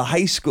the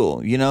high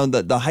school.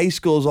 The high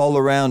schools all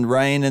around.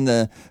 Ryan and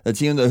the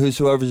team, the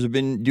Whosoevers, have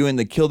been doing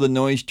the Kill the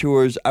Noise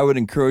tours. I would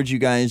encourage you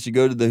guys to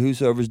go to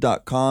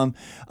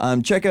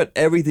thewhosoevers.com. Check out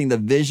everything, the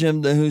vision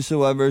of the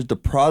Whosoevers, the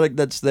product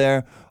that's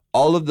there.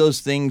 All of those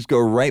things go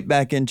right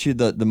back into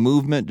the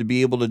movement to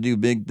be able to do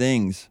big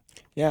things.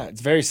 Yeah,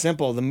 it's very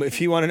simple. If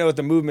you want to know what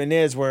the movement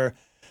is, we're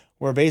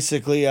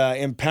basically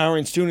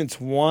empowering students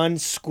one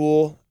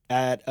school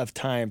at a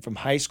time, from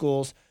high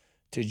schools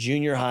to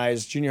junior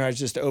highs. Junior highs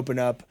just open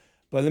up.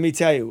 But let me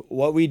tell you,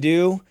 what we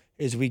do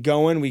is we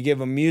go in, we give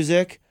them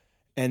music,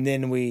 and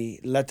then we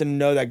let them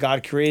know that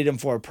God created them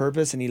for a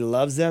purpose and he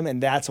loves them,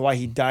 and that's why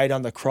he died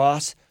on the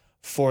cross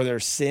for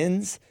their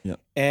sins. Yep.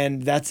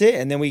 And that's it.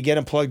 And then we get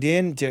them plugged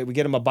in, we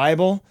get them a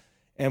Bible,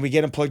 and we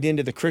get them plugged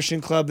into the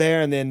Christian club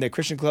there, and then the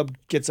Christian club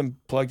gets them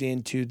plugged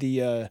into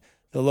the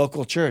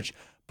local church.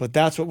 But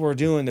that's what we're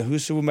doing. The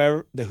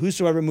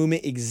Whosoever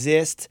movement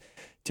exists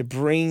to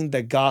bring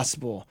the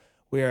gospel.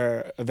 We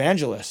are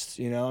evangelists,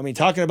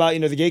 talking about,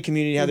 the gay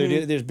community, how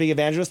there's big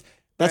evangelists.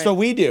 That's what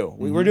we do.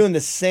 We're doing the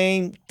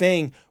same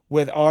thing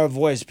with our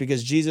voice,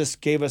 because Jesus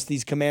gave us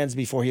these commands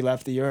before he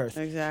left the earth.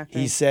 Exactly.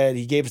 He said,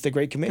 he gave us the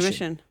Great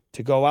Commission.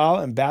 To go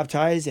out and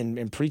baptize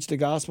and preach the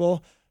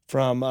gospel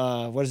from,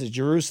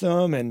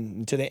 Jerusalem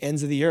and to the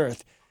ends of the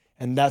earth.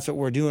 And that's what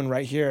we're doing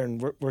right here.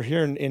 And we're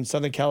here in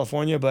Southern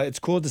California, but it's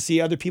cool to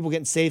see other people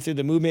getting saved through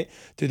the movement,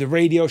 through the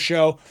radio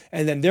show.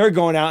 And then they're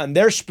going out and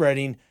they're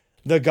spreading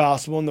the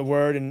gospel and the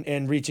word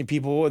and reaching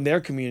people in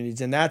their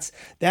communities. And that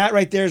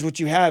right there is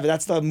what you have.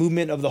 That's the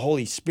movement of the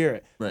Holy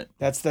Spirit. Right.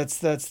 That's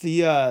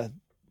the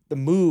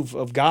move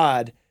of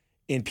God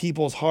in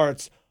people's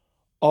hearts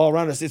all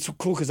around us. It's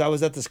cool because I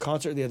was at this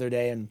concert the other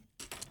day and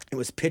it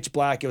was pitch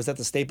black. It was at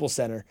the Staples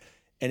Center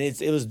and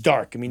it was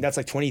dark. I mean, that's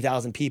like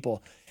 20,000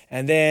 people.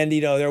 And then,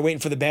 they're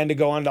waiting for the band to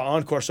go on to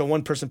encore. So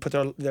one person put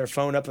their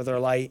phone up with their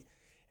light,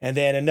 and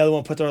then another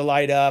one put their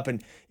light up.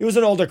 And it was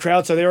an older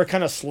crowd, so they were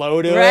kind of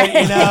slow to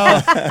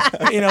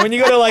it, when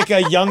you go to like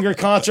a younger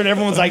concert,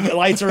 everyone's like,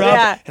 lights are up.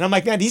 Yeah. And I'm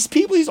like, man, these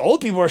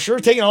old people are sure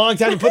taking a long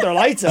time to put their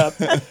lights up.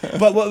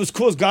 But what was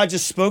cool is God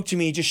just spoke to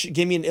me, just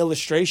gave me an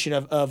illustration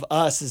of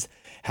us, is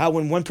how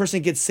when one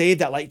person gets saved,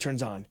 that light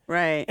turns on.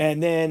 Right.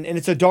 And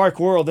it's a dark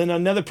world. Then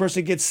another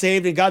person gets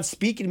saved, and God's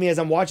speaking to me as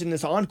I'm watching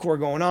this encore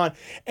going on.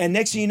 And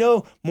next thing you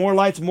know, more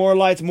lights, more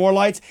lights, more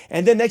lights.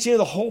 And then next thing you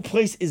know, the whole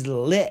place is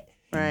lit.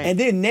 Right. And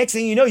then next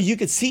thing you know, you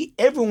could see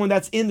everyone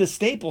that's in the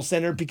Staples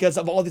Center because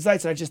of all these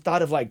lights. And I just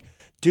thought of like,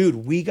 dude,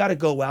 we got to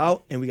go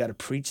out and we got to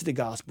preach the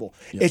gospel.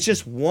 Yep. It's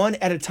just one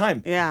at a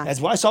time. Yeah.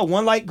 As I saw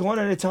one light going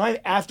at a time,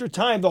 after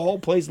time, the whole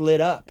place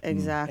lit up.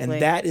 Exactly.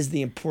 And that is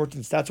the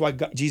importance. That's why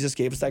Jesus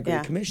gave us that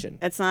Great Commission.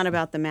 It's not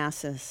about the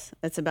masses.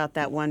 It's about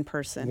that one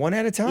person. One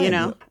at a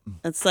time.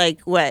 It's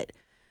like what?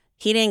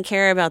 He didn't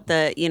care about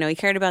he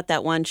cared about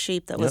that one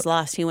sheep that was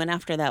lost. He went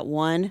after that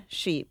one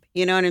sheep.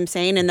 You know what I'm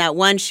saying? And that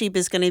one sheep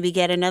is going to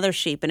beget another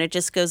sheep, and it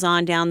just goes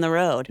on down the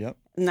road. Yep.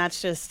 And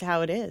that's just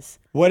how it is.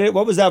 What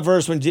was that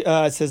verse when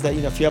it says that,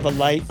 if you have a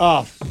light,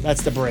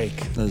 that's the break.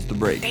 That's the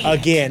break.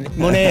 Again,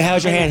 Monet,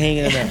 how's your hand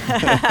hanging in there?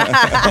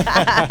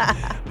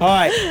 All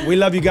right, we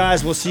love you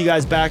guys. We'll see you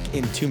guys back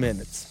in 2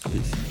 minutes.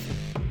 Peace.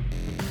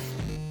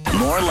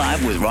 More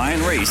Live with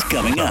Ryan Reese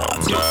coming up.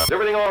 Is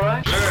everything all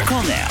right?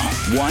 Call now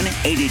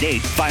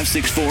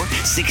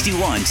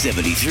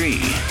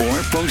 1-888-564-6173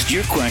 or post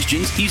your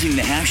questions using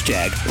the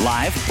hashtag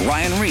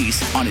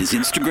 #LiveRyanReese on his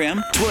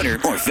Instagram, Twitter,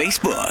 or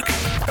Facebook.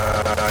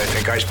 I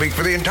think I speak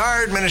for the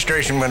entire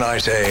administration when I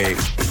say,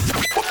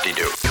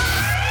 whoop-de-doo.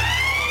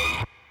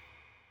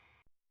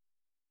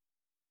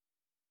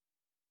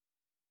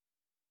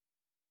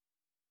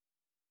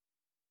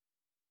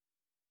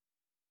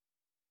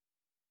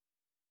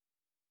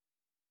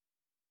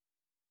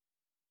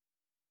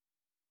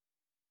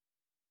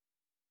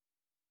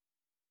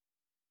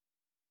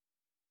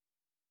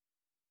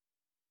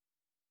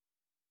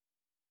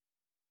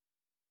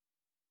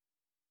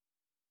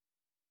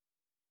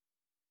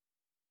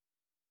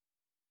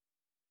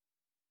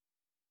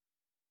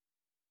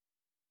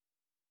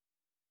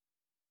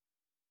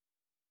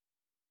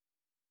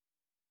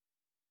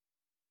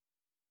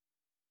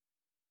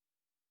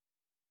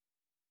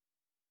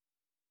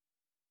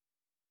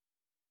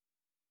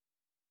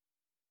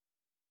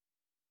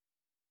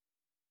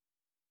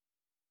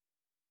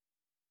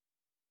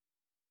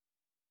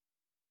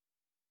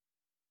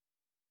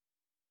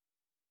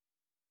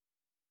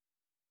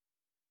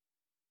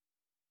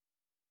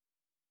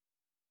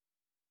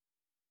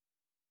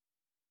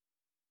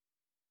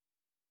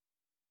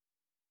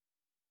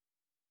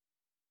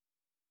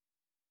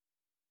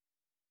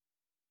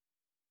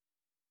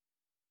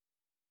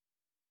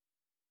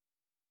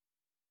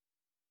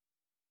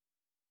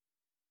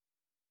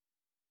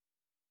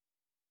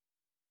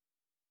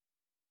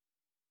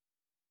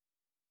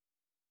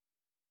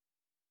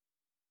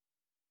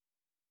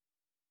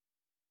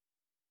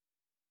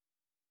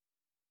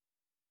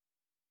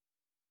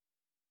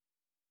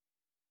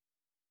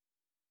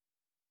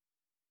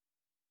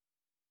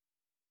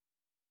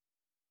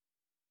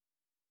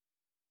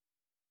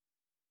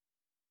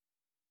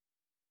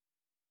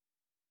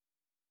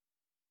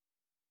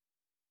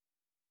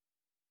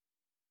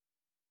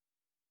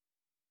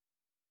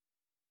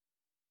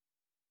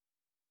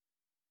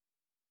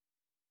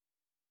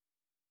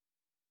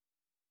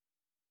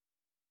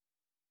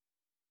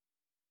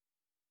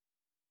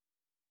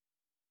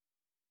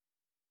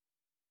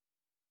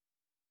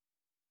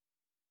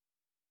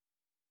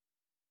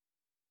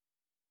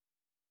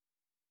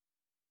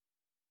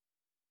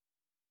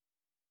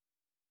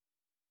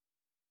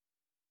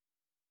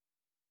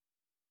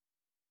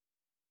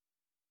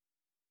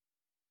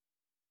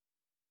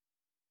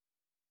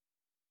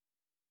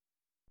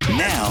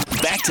 Now,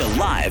 back to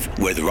Live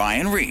with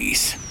Ryan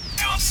Reese.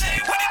 Don't say we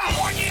didn't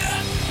warn you.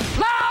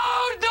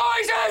 Loud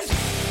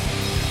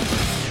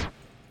noises!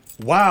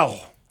 Wow.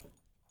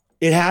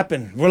 It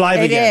happened. We're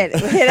live again. It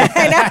did.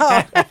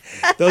 I know.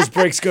 Those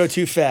breaks go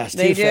too fast.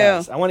 They too do.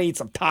 fast. I want to eat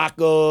some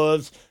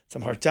tacos,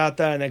 some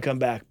horchata, and then come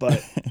back,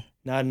 but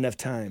not enough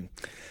time.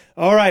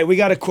 All right, we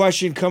got a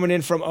question coming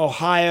in from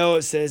Ohio.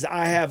 It says,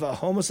 I have a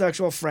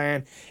homosexual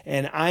friend,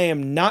 and I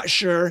am not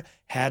sure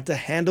how to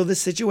handle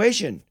this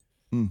situation.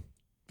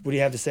 What do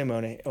you have to say,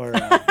 Monet? Or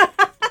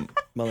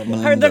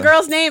Melinda? The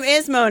girl's name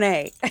is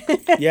Monet.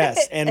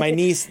 Yes, and my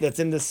niece that's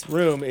in this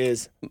room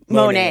is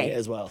Monet. Monet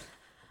as well.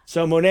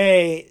 So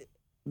Monet,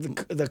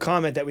 the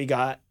comment that we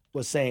got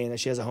was saying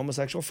that she has a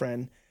homosexual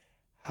friend.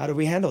 How do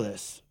we handle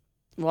this?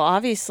 Well,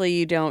 obviously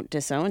you don't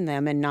disown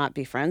them and not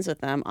be friends with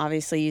them.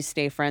 Obviously you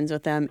stay friends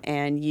with them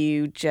and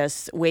you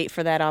just wait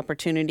for that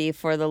opportunity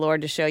for the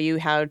Lord to show you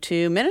how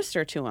to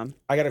minister to them.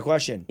 I got a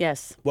question.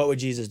 Yes. What would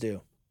Jesus do?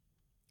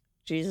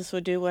 Jesus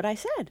would do what I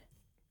said.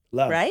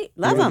 Love. Right?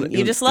 Love would- them. he You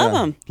would- just love yeah,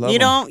 them. love You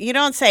 'em.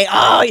 don't say,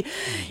 "Oh,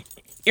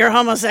 you're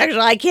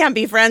homosexual. I can't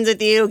be friends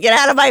with you. Get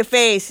out of my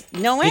face."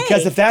 No way.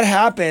 Because if that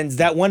happens,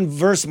 that one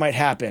verse might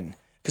happen.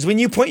 Because when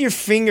you point your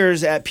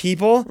fingers at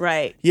people,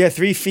 Right. you have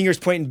 3 fingers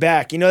pointing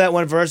back. You know that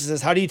one verse that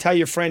says, how do you tell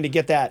your friend to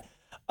get that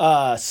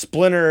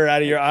splinter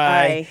out of your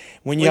eye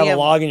when you have a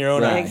log in your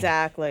own eye?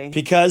 Exactly.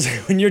 Because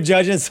when you're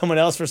judging someone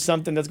else for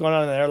something that's going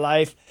on in their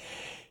life,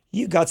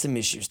 you got some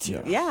issues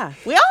too. Yeah.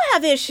 We all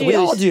have issues. We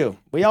all do.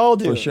 We all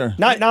do. For sure.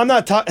 Now, I'm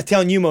not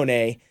telling you,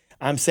 Monet.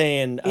 I'm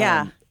saying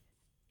Yeah.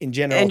 in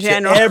general, In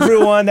general. to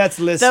everyone that's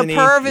The listening,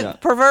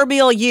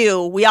 proverbial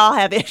you, we all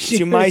have issues.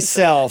 to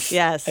myself,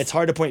 Yes. it's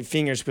hard to point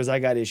fingers because I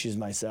got issues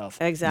myself.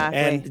 Exactly.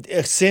 And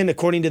sin,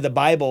 according to the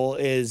Bible,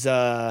 is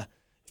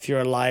if you're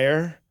a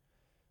liar,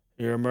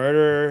 you're a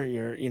murderer,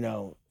 you're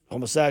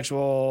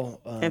homosexual.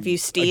 If you a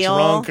steal.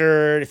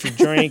 drunkard, if you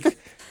drink,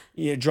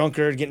 you're a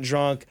drunkard, getting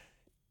drunk.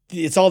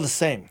 It's all the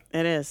same.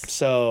 It is.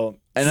 So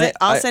And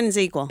All sin is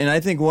equal. And I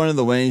think one of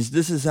the ways,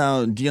 this is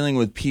how dealing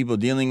with people,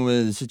 dealing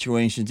with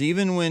situations,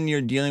 even when you're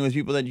dealing with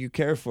people that you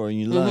care for and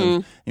you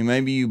love, and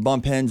maybe you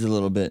bump heads a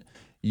little bit,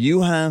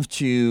 you have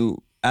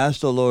to ask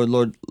the Lord,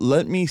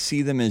 let me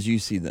see them as you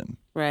see them.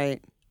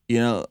 Right.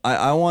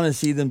 I want to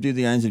see them through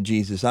the eyes of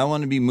Jesus. I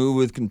want to be moved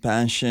with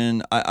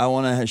compassion. I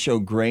want to show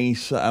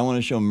grace. I want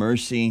to show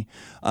mercy.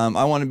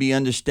 I want to be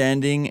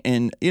understanding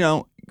and,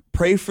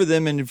 pray for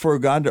them and for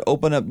God to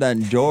open up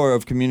that door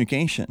of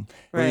communication.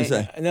 What do you Right.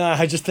 say? no,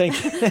 I just think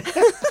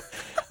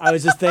I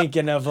was just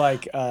thinking of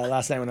like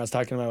last night when I was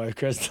talking to my wife,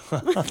 Crystal.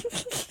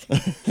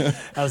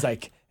 I was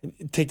like,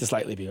 take this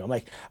lightly, people. I'm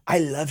like, I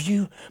love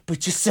you, but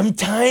just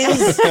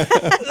sometimes.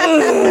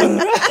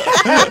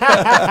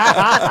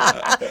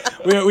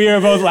 we were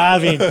both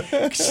laughing.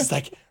 She's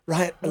like,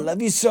 Ryan, I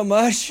love you so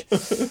much.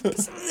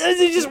 Sometimes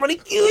I just want to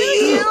kill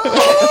you.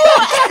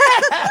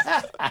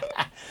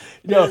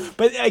 No,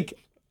 but like,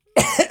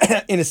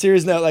 in a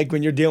serious note, like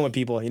when you're dealing with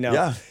people,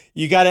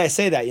 you got to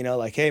say that,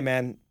 like, hey,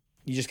 man,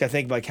 you just got to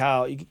think like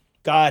how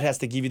God has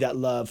to give you that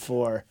love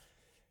for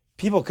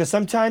people. Because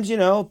sometimes,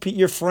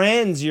 your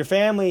friends, your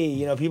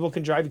family, people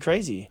can drive you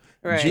crazy.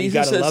 Right.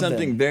 Jesus says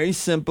something very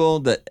simple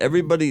that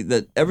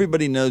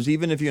everybody knows,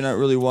 even if you're not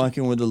really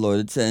walking with the Lord.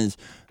 It says,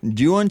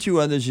 do unto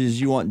others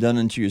as you want done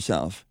unto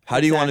yourself. How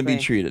do you want to be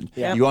treated?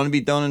 Yep. You want to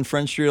be thrown in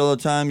Front Street all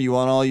the time? You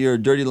want all your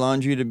dirty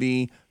laundry to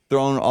be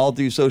thrown all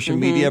through social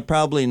media?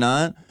 Probably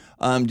not.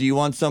 Do you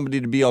want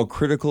somebody to be all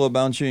critical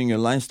about you and your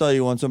lifestyle?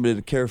 You want somebody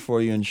to care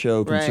for you and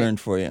show concern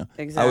for you?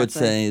 Exactly. I would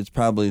say it's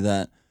probably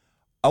that.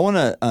 I want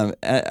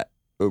to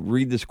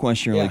read this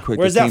question really quick.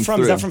 Where's that from?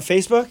 Is that from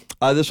Facebook?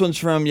 This one's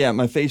from,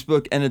 my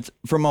Facebook, and it's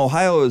from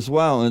Ohio as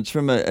well, and it's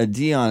from a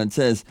Dion. It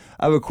says,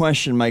 I have a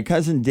question. My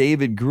cousin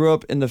David grew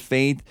up in the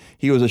faith.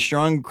 He was a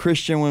strong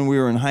Christian when we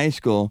were in high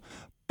school,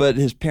 but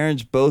his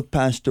parents both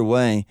passed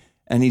away,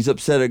 and he's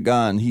upset at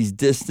God. He's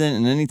distant,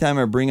 and anytime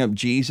I bring up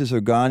Jesus or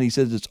God, he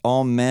says it's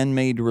all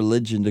man-made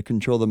religion to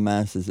control the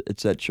masses,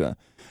 etc.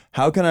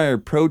 How can I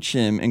approach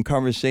him in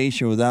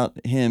conversation without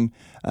him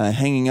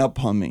hanging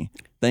up on me?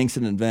 Thanks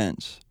in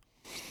advance.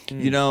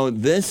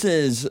 That's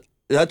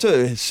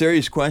a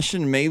serious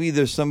question. Maybe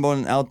there's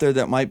someone out there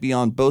that might be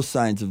on both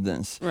sides of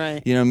this.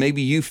 Right.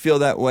 Maybe you feel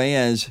that way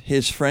as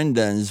his friend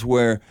does,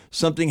 where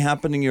something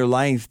happened in your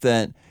life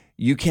that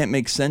you can't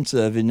make sense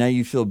of, and now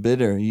you feel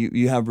bitter.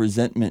 You have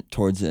resentment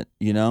towards it,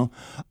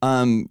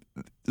 The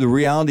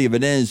reality of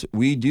it is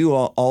we do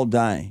all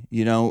die.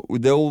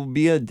 There will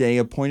be a day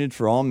appointed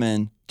for all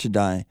men to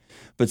die.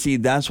 But see,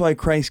 that's why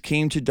Christ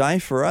came to die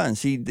for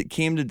us. He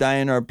came to die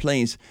in our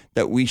place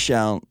that we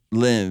shall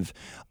live.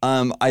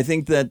 I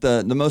think that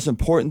the most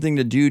important thing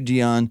to do,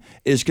 Dion,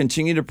 is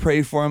continue to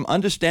pray for him.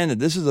 Understand that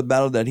this is a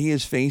battle that he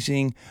is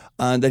facing,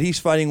 that he's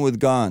fighting with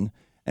God.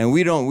 And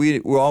we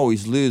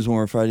always lose when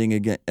we're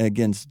fighting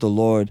against the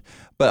Lord.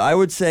 But I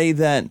would say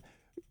that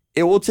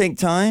it will take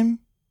time,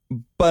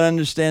 but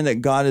understand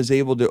that God is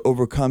able to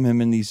overcome him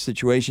in these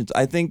situations.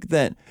 I think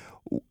that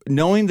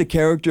knowing the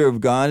character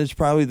of God is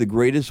probably the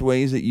greatest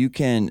ways that you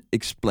can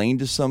explain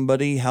to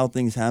somebody how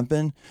things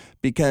happen,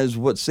 because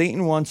what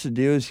Satan wants to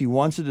do is he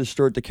wants to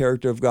distort the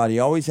character of God. He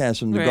always has,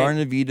 from the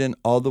Garden of Eden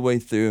all the way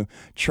through,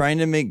 trying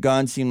to make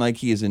God seem like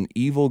he is an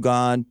evil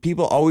God.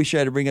 People always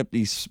try to bring up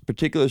these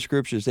particular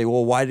scriptures, say,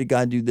 well, why did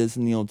God do this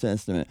in the Old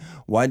Testament?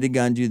 Why did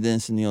God do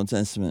this in the Old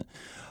Testament?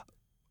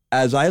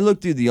 As I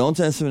look through the Old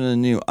Testament and the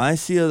New, I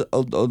see a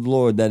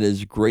Lord that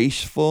is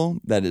graceful,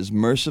 that is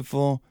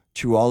merciful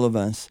to all of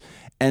us.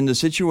 And the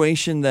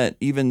situation that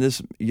even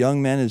this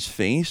young man has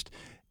faced,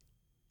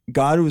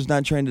 God was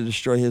not trying to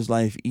destroy his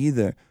life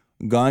either.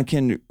 God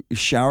can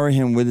shower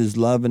him with his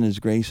love and his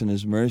grace and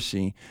his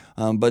mercy.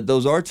 But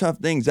those are tough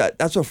things.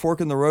 That's a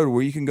fork in the road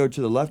where you can go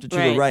to the left or to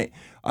the right.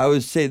 I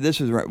would say this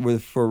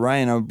was for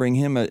Ryan. I would bring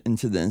him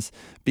into this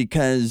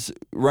because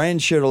Ryan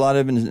shared a lot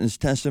of in his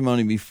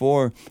testimony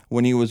before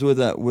when he was with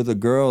a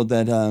girl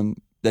that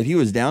he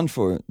was down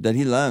for, that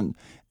he loved.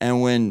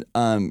 And when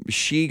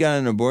she got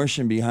an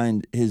abortion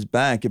behind his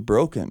back, it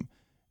broke him.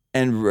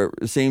 And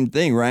same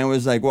thing, Ryan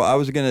was like, well, I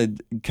was going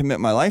to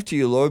commit my life to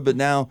you, Lord, but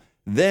now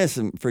this,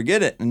 and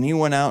forget it. And he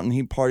went out and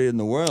he partied in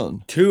the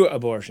world. 2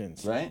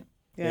 abortions. Right?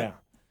 Yeah.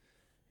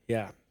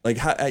 Like,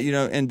 how,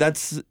 and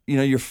that's,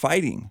 you're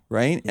fighting,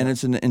 right? Yeah. And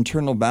it's an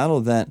internal battle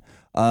that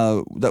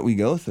we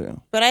go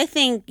through. But I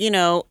think,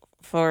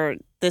 for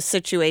this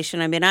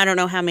situation, I mean, I don't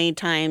know how many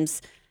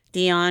times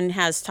Dion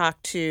has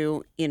talked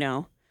to,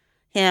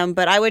 him,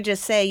 but I would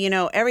just say,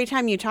 every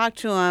time you talk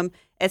to him,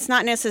 it's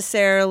not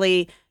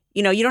necessarily,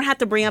 you don't have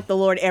to bring up the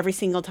Lord every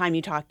single time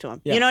you talk to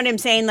him. Yeah. You know what I'm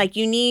saying? Like,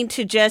 you need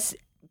to just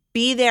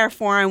be there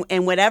for him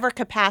in whatever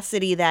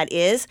capacity that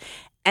is.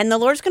 And the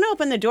Lord's going to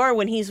open the door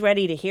when he's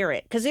ready to hear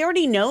it, because he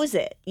already knows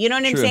it. You know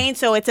what I'm saying?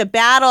 So it's a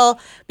battle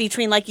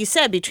between, like you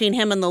said, between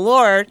him and the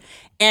Lord.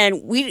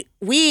 And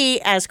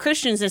we as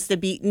Christians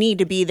need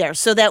to be there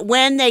so that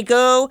when they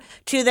go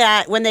to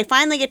that, when they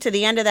finally get to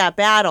the end of that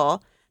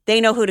battle, they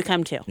know who to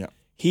come to. Yeah.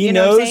 He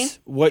knows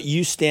what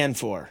you stand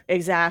for.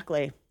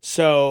 Exactly.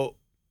 So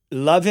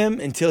love him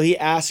until he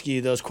asks you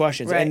those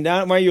questions. Right. And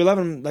now while you love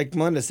him, like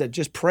Melinda said,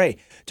 just pray.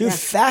 Dude,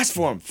 fast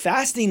for him.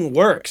 Fasting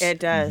works. It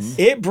does.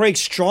 Mm-hmm. It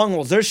breaks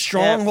strongholds. There's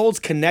strongholds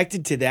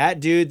connected to that,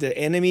 dude. The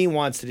enemy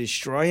wants to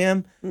destroy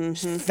him.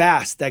 Mm-hmm.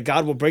 Fast. That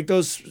God will break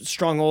those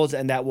strongholds,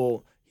 and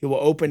he will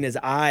open his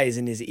eyes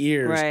and his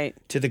ears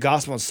to the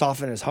gospel and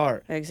soften his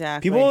heart.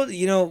 Exactly. People,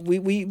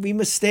 we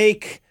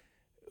mistake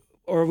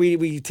or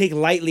we take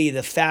lightly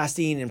the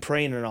fasting and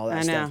praying and all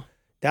that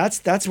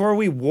stuff. That's where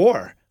we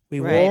war.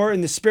 We war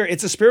in the spirit.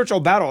 It's a spiritual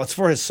battle. It's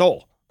for his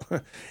soul.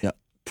 Yep.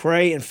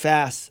 Pray and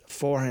fast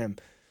for him.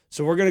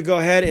 So we're gonna go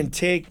ahead and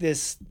take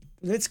this.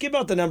 Let's give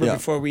out the number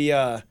before we.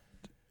 If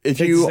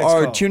take you this next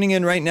are call. tuning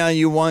in right now,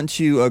 you want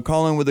to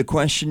call in with a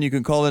question, you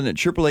can call in at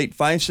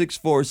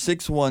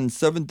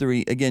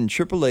 888-564-6173. Again,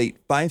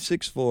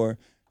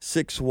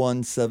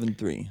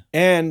 888-564-6173.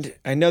 And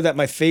I know that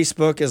my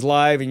Facebook is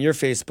live and your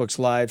Facebook's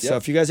live. So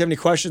Yep. if you guys have any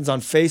questions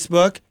on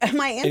Facebook,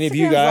 My any of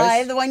you Instagram's guys?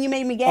 live, the one you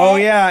made me get. Oh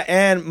yeah,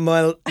 and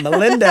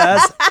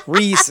Melinda's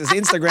Reese's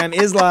Instagram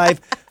is live.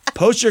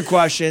 Post your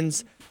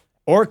questions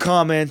or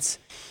comments,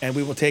 and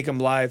we will take them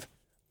live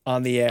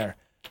on the air.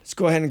 Let's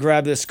go ahead and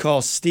grab this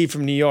call. Steve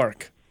from New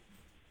York.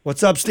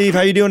 What's up, Steve?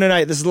 How you doing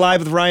tonight? This is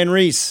Live with Ryan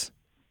Reese.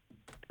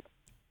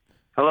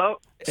 Hello?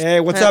 Hey,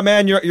 what's up,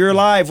 man? You're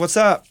live. What's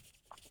up?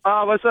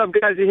 What's up,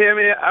 guys? You hear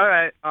me? All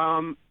right.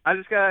 I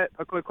just got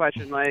a quick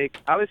question. Like,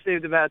 I was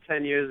saved about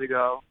 10 years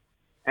ago,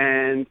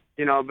 and,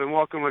 you know, I've been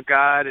walking with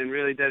God and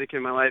really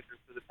dedicating my life. And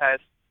for the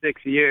past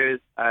 6 years,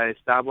 I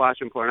stopped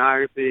watching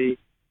pornography.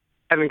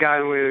 Haven't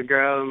gotten with a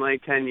girl in,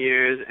 like, 10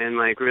 years, and,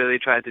 like, really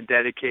tried to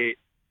dedicate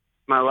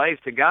my life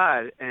to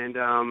God. And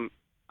I'm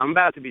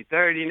about to be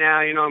 30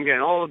 now. You know, I'm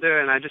getting older,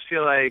 and I just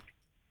feel like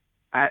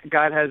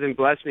God hasn't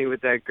blessed me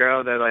with that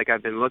girl that, like,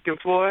 I've been looking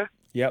for.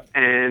 Yep.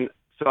 And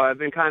so I've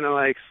been kind of,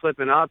 like,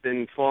 slipping up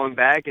and falling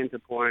back into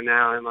porn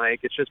now, and, like,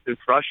 it's just been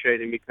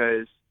frustrating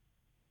because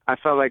I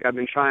felt like I've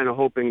been trying to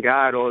hope in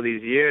God all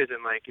these years,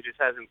 and, like, He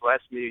just hasn't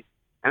blessed me.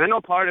 And I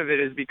know part of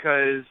it is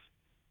because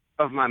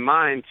of my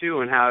mind,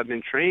 too, and how I've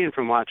been trained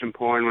from watching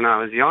porn when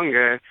I was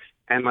younger,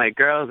 and, like,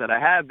 girls that I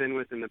have been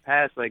with in the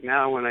past, like,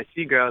 now when I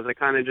see girls, I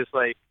kind of just,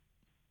 like,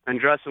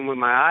 undress them with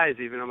my eyes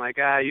even. I'm like,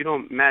 you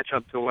don't match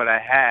up to what I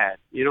had.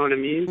 You know what I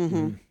mean?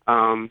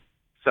 Mm-hmm.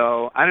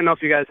 So I don't know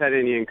if you guys had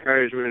any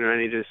encouragement or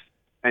any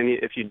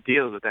if you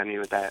deal with any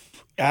with that.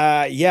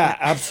 Yeah,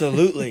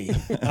 absolutely.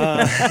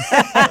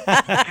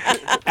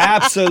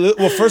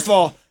 Absolutely. Well, first of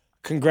all,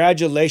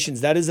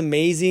 congratulations. That is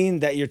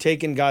amazing that you're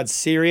taking God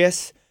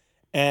serious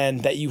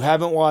and that you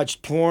haven't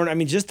watched porn. I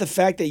mean, just the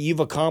fact that you've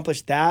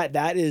accomplished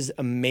that is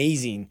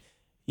amazing.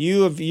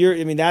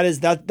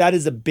 That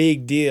is a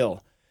big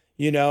deal.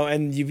 You know,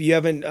 and you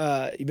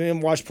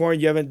haven't watched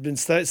porn, you haven't been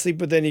sleep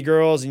with any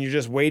girls, and you're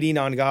just waiting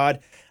on God.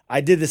 I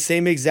did the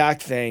same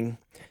exact thing.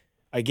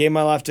 I gave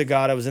my life to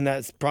God. I was in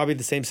that probably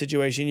the same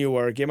situation you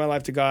were. Gave my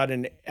life to God,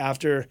 and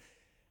after,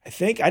 I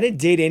think I didn't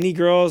date any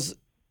girls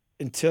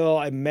until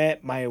I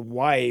met my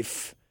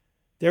wife.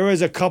 There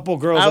was a couple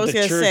girls I at was the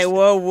going to church. say,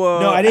 whoa.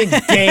 No, I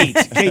didn't date.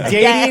 Okay,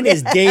 dating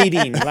is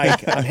dating.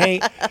 Like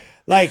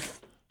like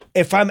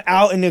if I'm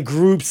out in a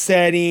group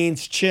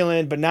settings,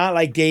 chilling, but not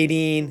like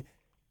dating,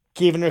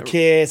 giving her a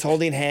kiss,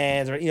 holding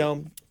hands, or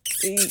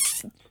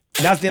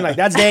nothing like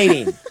that's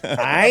dating. All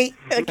right?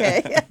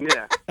 Okay.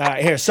 Yeah.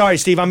 Here, sorry,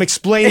 Steve. I'm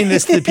explaining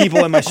this to the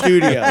people in my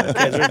studio.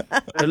 Okay?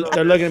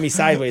 They're looking at me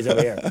sideways over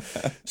here.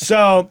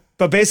 So,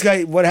 but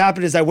basically, what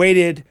happened is I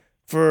waited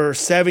for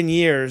 7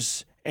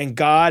 years, and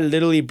God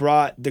literally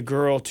brought the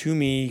girl to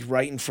me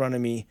right in front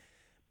of me.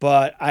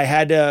 But I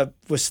had to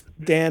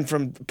withstand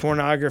from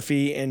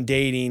pornography and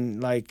dating,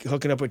 like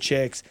hooking up with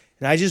chicks,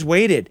 and I just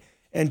waited.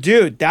 And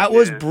dude, that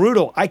was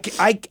brutal.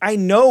 I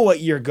know what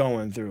you're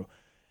going through.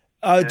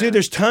 Dude,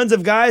 there's tons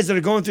of guys that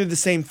are going through the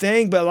same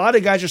thing, but a lot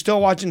of guys are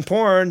still watching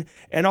porn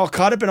and all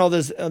caught up in all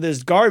this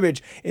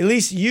garbage. At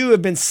least you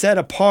have been set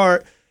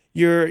apart.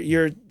 You're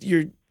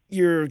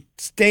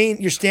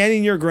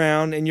standing your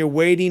ground and you're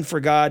waiting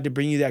for God to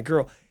bring you that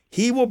girl.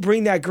 He will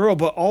bring that girl,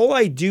 but all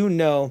I do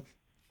know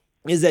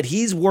is that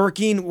He's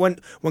working.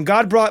 When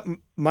God brought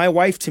my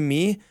wife to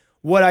me,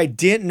 what I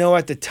didn't know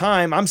at the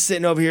time, I'm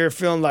sitting over here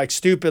feeling like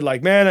stupid,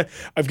 like, man,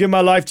 I've given my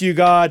life to you,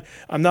 God.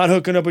 I'm not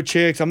hooking up with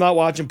chicks. I'm not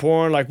watching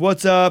porn. Like,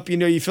 what's up? You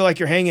know, you feel like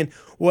you're hanging.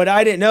 What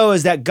I didn't know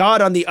is that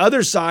God on the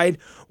other side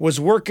was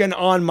working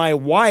on my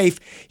wife.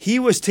 He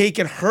was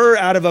taking her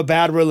out of a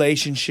bad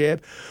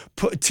relationship,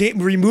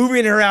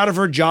 removing her out of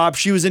her job.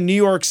 She was in New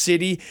York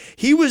City.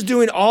 He was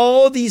doing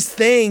all these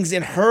things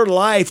in her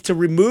life to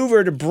remove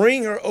her, to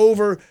bring her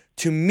over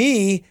to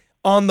me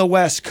on the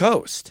West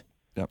Coast.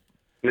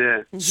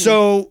 Yeah.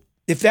 So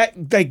if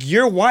that, like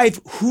your wife,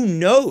 who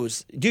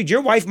knows? Dude,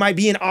 your wife might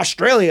be in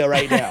Australia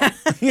right now.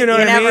 You know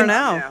what I mean? You never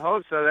know. Yeah, I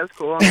hope so. That's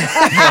cool.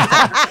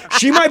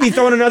 She might be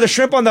throwing another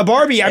shrimp on the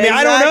Barbie. I mean,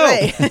 I don't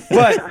know.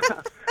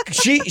 But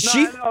she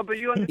I know, but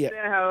you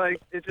understand how, like,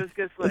 it just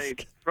gets,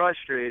 like,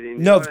 frustrating. You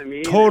no, know what I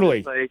mean? totally.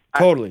 It's just, like,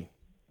 Totally.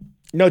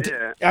 No,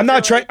 Yeah. I'm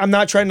not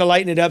trying to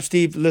lighten it up,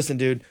 Steve. Listen,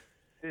 dude.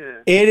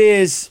 Yeah. It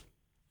is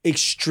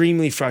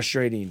extremely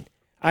frustrating.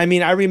 I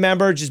mean, I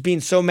remember just being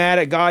so mad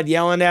at God,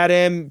 yelling at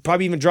Him,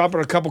 probably even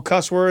dropping a couple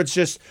cuss words,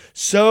 just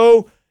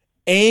so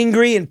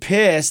angry and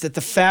pissed at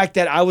the fact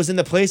that I was in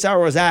the place I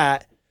was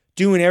at,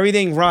 doing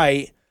everything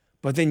right,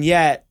 but then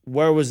yet,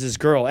 where was this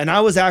girl? And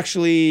I was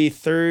actually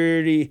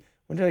 30.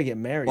 When did I get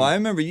married? Well, I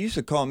remember you used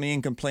to call me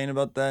and complain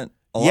about that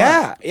a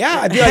lot.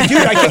 Yeah. I'd be like,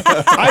 dude,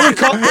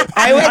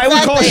 I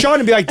would call Sean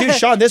and be like, dude,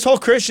 Sean, this whole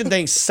Christian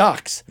thing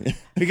sucks.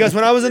 Because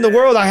when I was in the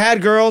world, I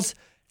had girls,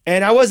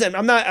 and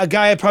I'm not a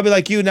guy probably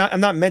like you. I'm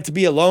not meant to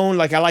be alone.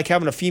 Like, I like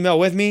having a female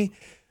with me.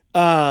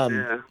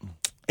 And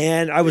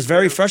And I was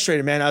very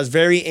frustrated, man. I was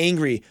very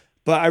angry.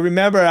 But I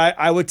remember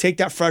I would take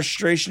that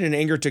frustration and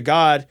anger to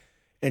God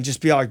and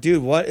just be like,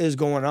 dude, what is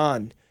going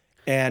on?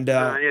 And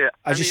yeah.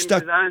 I just mean,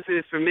 stuck. 'cause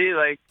honestly, for me,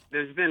 like,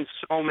 there's been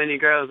so many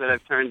girls that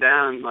I've turned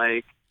down,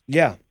 like,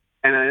 Yeah.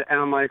 and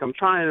I'm like, I'm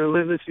trying to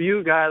live this for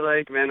you, God.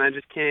 Like, man, I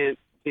just can't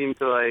seem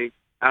to, like,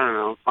 I don't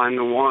know, find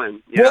the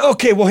one. You know?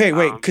 Okay. Well, hey,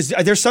 wait, because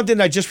there's something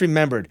I just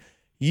remembered.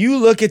 You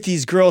look at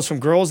these girls from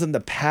girls in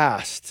the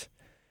past,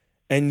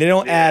 and they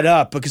don't add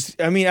up. Because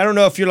I mean, I don't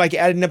know if you're like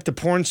adding up to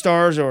porn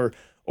stars or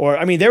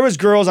I mean, there was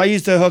girls I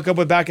used to hook up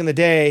with back in the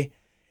day,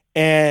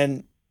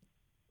 and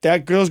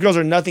those girls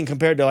are nothing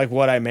compared to like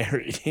what I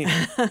married. You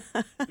know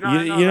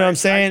what I'm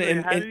saying?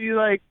 Actually, how do you,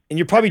 like, and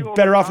you're probably how do you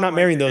better off overcome, not like,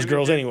 marrying the those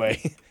girls images?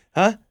 anyway.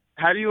 Huh?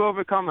 How do you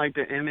overcome, like,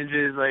 the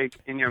images, like,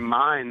 in your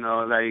mind,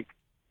 though? Like,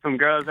 some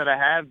girls that I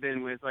have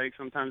been with, like,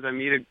 sometimes I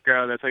meet a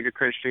girl that's, like, a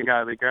Christian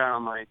godly girl.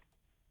 I'm like,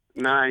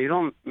 nah, you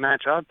don't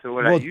match up to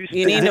what I Well, used to.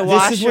 You need to This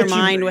wash is your what you-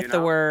 mind you with the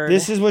know. word.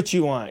 This is what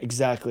you want.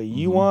 Exactly.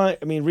 You want,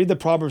 I mean, read the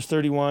Proverbs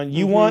 31.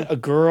 You want a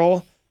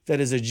girl that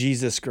is a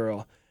Jesus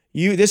girl.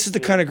 This is the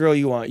kind of girl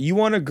you want. You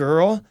want a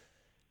girl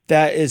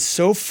that is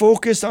so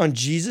focused on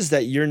Jesus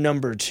that you're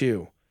number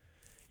two.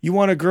 You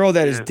want a girl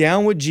that is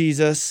down with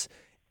Jesus,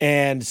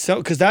 and so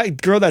because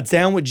that girl that's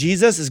down with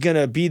Jesus is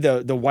gonna be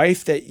the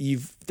wife that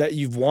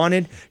you've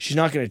wanted. She's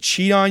not gonna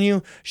cheat on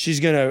you. She's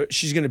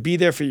gonna be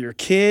there for your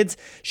kids.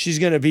 She's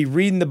gonna be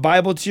reading the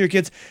Bible to your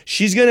kids.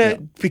 She's gonna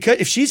because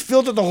if she's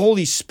filled with the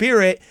Holy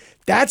Spirit,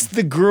 that's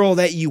the girl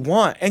that you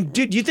want. And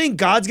dude, do you think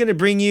God's gonna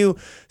bring you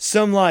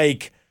some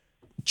like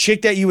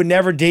chick that you would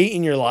never date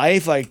in your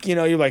life? Like, you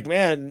know, you're like,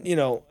 man, you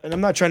know, and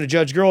I'm not trying to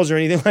judge girls or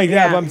anything like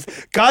that,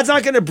 but God's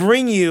not gonna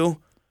bring you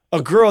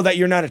a girl that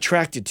you're not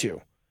attracted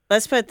to.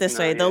 Let's put it this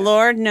way. The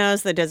Lord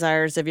knows the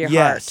desires of your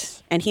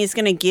heart, and he's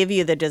going to give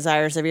you the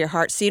desires of your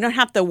heart. So you don't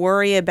have to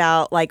worry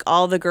about like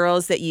all the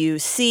girls that you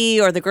see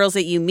or the girls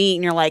that you meet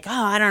and you're like, oh,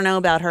 I don't know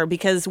about her.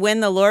 Because when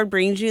the Lord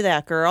brings you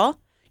that girl,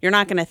 you're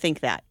not going to think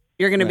that.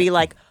 You're going to be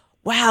like,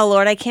 wow,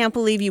 Lord, I can't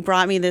believe you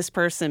brought me this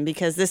person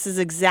because this is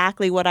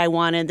exactly what I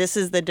wanted. This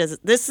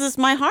is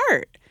my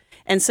heart.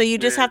 And so you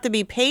just have to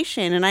be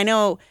patient. And I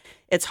know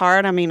it's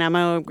hard. I mean, I'm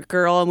a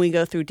girl and we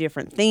go through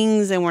different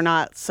things and we're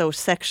not so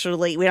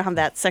we don't have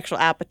that sexual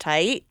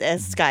appetite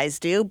as guys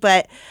do.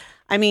 But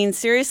I mean,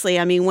 seriously,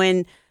 I mean,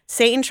 when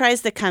Satan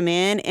tries to come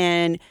in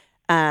and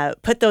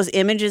put those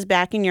images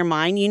back in your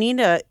mind, you need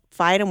to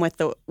fight him with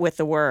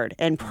the word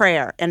and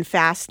prayer and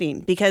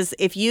fasting. Because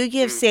if you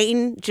give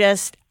Satan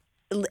just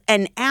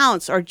an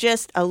ounce or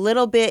just a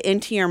little bit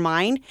into your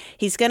mind,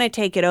 he's going to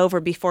take it over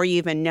before you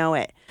even know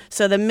it.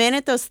 So the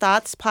minute those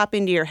thoughts pop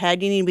into your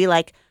head, you need to be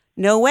like,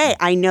 no way.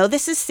 I know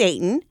this is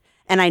Satan,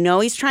 and I know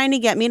he's trying to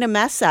get me to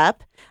mess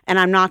up, and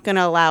I'm not going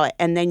to allow it.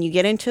 And then you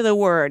get into the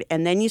word,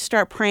 and then you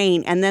start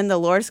praying, and then the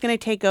Lord's going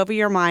to take over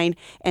your mind,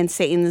 and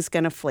Satan is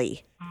going to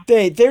flee.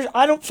 I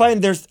don't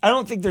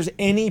think there's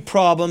any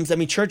problems. I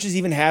mean, churches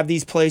even have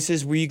these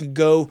places where you can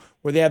go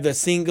where they have the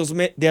singles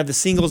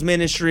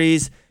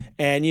ministries,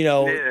 and you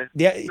know,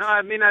 No,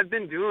 I mean, I've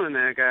been doing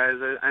that,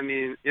 guys. I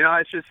mean, you know,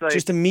 it's just like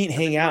just to meet,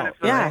 hang out.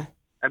 Yeah.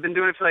 I've been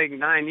doing it for like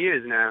 9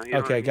 years now. You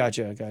know what I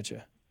mean?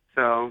 Gotcha.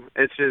 So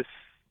it's just,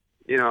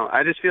 you know,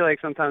 I just feel like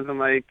sometimes I'm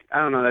like, I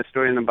don't know, that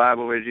story in the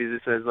Bible where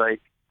Jesus says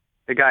like,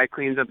 the guy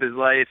cleans up his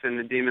life and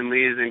the demon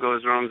leaves and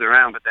goes roams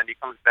around, but then he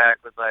comes back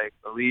with like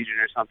a legion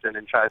or something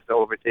and tries to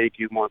overtake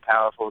you, more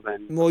powerful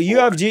than. Well, you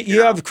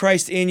have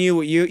Christ in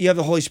you. You have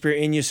the Holy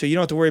Spirit in you, so you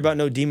don't have to worry about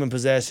no demon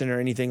possession or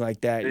anything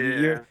like that.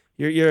 Yeah.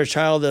 You're a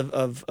child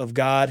of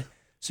God,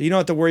 so you don't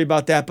have to worry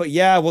about that. But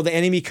yeah, will the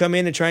enemy come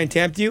in and try and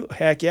tempt you?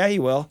 Heck yeah, he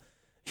will.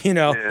 You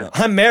know,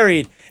 I'm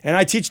married and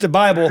I teach the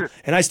Bible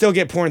and I still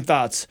get porn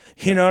thoughts.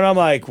 You know, and I'm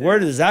like, where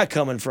is that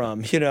coming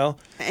from? You know,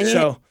 it's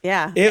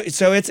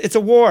a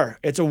war.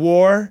 It's a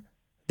war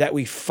that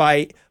we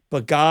fight,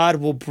 but God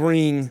will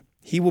bring.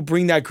 He will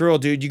bring that girl,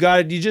 dude.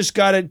 You just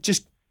gotta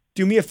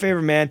do me a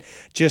favor, man.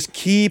 Just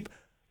keep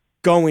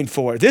going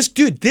for it. This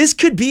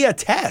could be a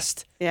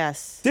test.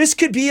 Yes. This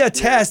could be a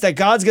test that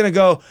God's gonna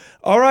go,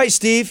 all right,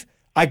 Steve,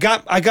 I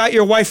got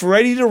your wife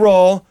ready to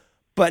roll.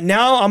 But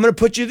now I'm going to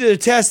put you to the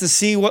test to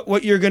see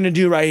what you're going to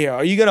do right here.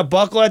 Are you going to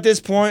buckle at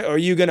this point, or are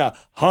you going to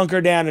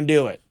hunker down and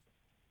do it?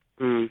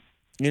 You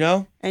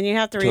know? And you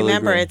have to Totally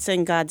remember agree. it's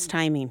in God's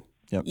timing.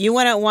 Yep. You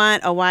wouldn't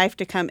want a wife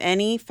to come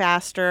any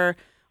faster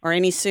or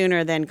any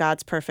sooner than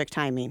God's perfect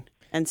timing.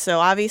 And so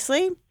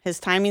obviously his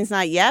timing's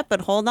not yet,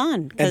 but hold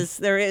on, because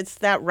it's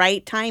that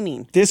right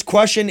timing. This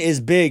question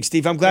is big,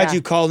 Steve. I'm glad Yeah.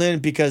 you called in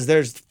because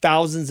there's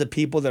thousands of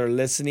people that are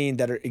listening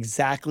that are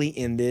exactly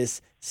in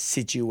this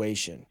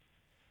situation.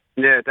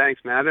 Yeah, thanks,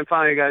 man. I've been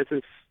following you guys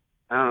since,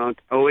 I don't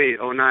know,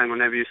 08, 09,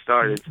 whenever you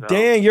started. So.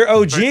 Dang, you're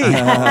OG.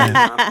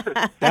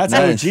 That's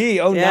Nice.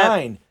 OG,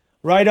 09.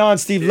 Right on,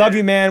 Steve. Love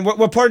you, man.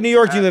 What part of New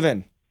York do you live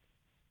in?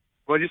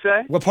 What'd you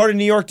say? What part of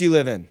New York do you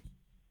live in?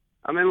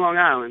 I'm in Long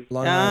Island,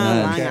 Long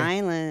Long okay.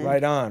 Island.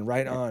 Right on,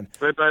 right on.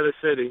 right by the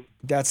city.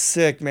 That's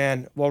sick,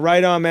 man. Well,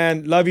 right on,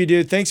 man. Love you,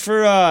 dude. Thanks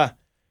for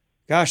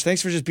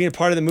just being a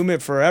part of the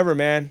movement forever,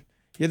 man.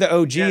 You're the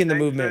OG in the thanks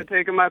movement. for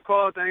taking my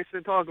call. Thanks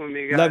for talking with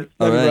me, guys. Love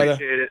All you, right. brother.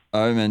 Appreciate it.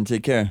 All right, man.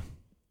 Take care.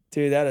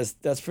 Dude,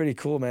 that's pretty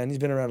cool, man. He's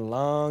been around a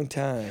long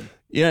time.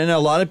 Yeah, and a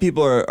lot of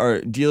people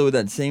are dealing with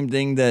that same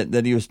thing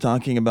that he was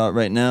talking about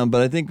right now.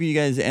 But I think you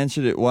guys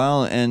answered it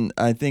well. And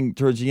I think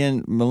towards the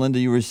end, Melinda,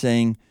 you were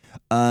saying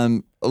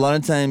a lot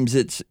of times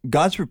it's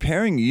God's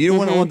preparing you. You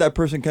don't want that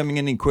person coming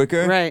any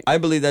quicker. Right. I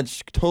believe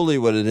that's totally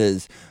what it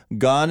is.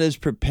 God is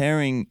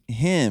preparing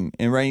him.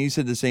 And Ryan, you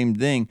said the same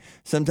thing.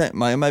 Sometimes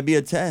it might be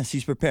a test.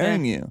 He's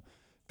preparing you.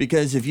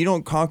 Because if you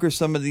don't conquer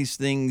some of these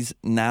things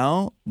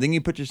now, then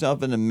you put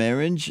yourself in a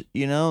marriage,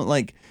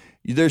 like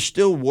there's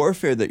still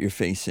warfare that you're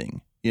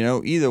facing,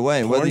 either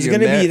way. Porn's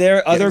going to be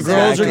there. Other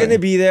girls are going to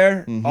be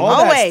there. All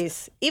that.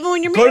 Always. Even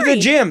when you're Go married. to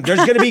the gym. There's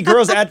going to be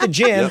girls at the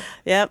gym.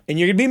 Yep. And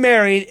you're going to be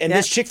married. And Yep.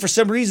 this chick, for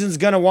some reason, is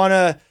going to want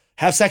to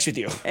have sex with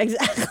you.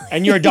 Exactly.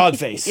 And you're a dog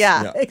face.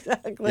 Yeah,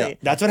 exactly. Yeah.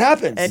 That's what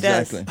happens. It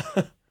does.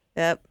 Exactly.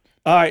 Yep.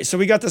 All right. So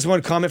we got this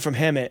one comment from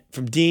Hemet,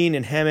 from Dean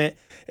and Hemet.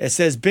 It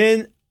says,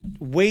 been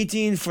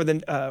waiting for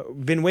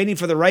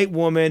the right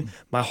woman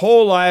my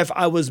whole life.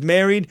 I was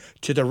married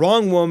to the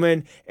wrong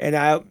woman, and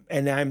I what?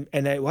 I know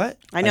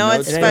I know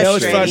it's And I know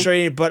it's frustrating.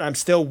 frustrating, but I'm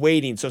still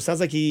waiting. So it sounds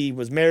like he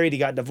was married, he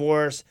got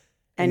divorced,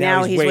 And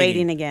now he's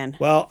waiting again.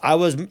 Well, I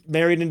was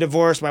married and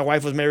divorced. My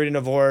wife was married and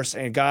divorced,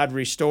 and God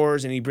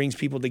restores and He brings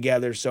people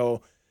together.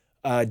 So,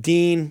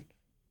 Dean,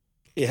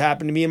 it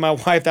happened to me and my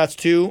wife. That's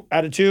 2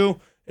 out of 2.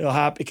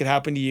 It could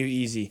happen to you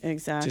easy.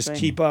 Exactly. Just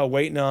keep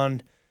waiting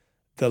on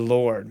the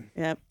Lord.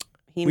 Yep.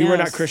 He We were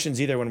not knows.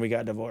 Christians either when we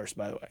got divorced,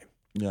 by the way.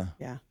 Yeah.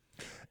 Yeah.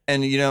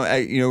 And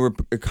we're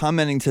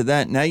commenting to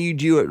that. Now you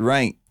do it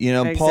right.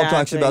 Paul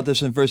talks Exactly. about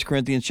this in 1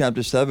 Corinthians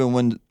chapter 7.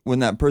 When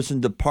that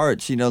person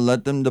departs,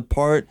 let them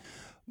depart.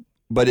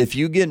 But if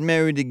you get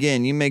married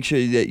again, you make sure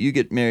that you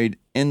get married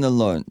in the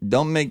Lord.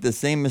 Don't make the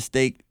same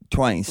mistake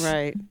twice.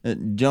 Right.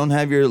 Don't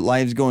have your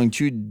lives going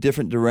 2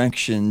 different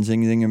directions,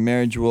 and then your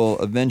marriage will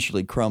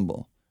eventually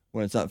crumble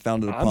when it's not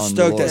founded upon I'm the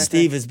stoked Lord. that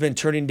Steve has been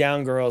turning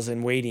down girls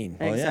and waiting. yeah.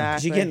 Because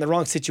Exactly. you get in the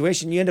wrong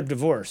situation, you end up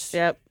divorced.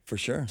 Yep. For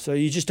sure. So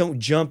you just don't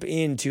jump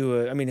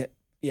into I don't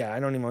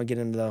even want to get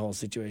into that whole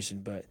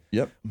situation, but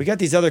Yep. we got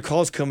these other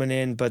calls coming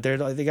in, but they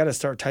got to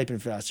start typing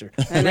faster.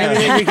 Do you know.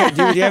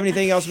 have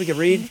anything else we could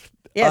read?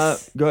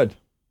 Yes. Go ahead.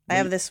 I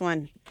have this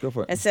one. Go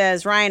for it. It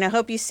says, Ryan, I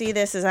hope you see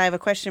this as I have a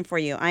question for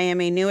you. I am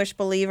a newish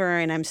believer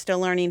and I'm still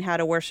learning how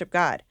to worship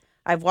God.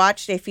 I've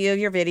watched a few of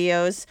your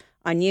videos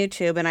on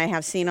YouTube and I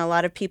have seen a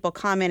lot of people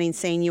commenting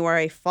saying you are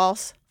a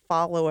false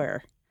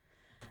follower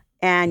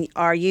and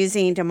are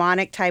using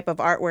demonic type of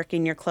artwork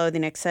in your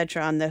clothing,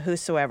 etc. on the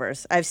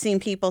whosoevers. I've seen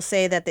people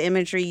say that the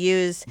imagery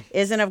used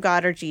isn't of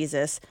God or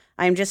Jesus.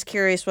 I'm just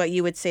curious what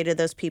you would say to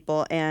those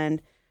people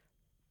and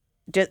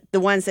the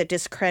ones that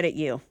discredit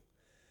you.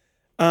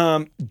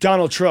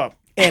 Donald Trump,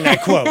 and I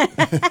quote,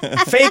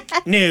 fake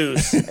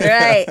news,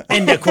 Right.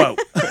 end of quote.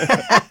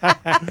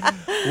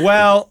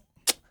 Well,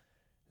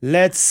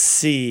 let's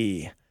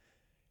see.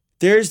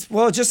 Just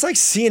like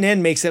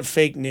CNN makes it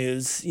fake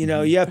news, you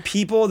have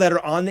people that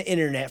are on the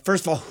internet.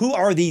 First of all, who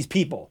are these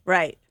people?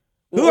 Right.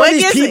 Who are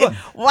these gives people?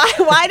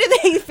 Why do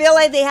they feel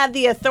like they have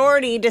the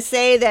authority to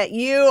say that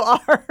you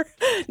are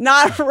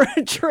not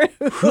true?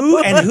 Who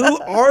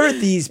are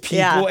these people,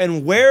 Yeah.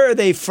 and where are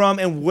they from,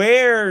 and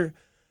where?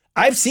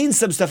 I've seen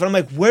some stuff, and I'm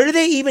like, where do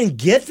they even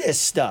get this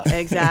stuff?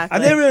 Exactly.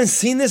 I've never even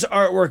seen this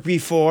artwork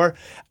before.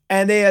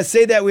 And they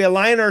say that we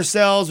align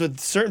ourselves with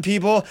certain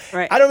people.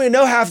 Right. I don't even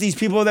know half these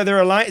people that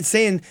they're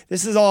saying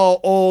this is all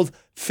old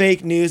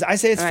fake news. I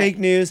say it's Right. fake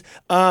news.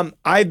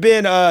 I've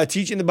been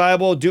teaching the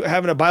Bible,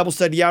 having a Bible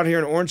study out here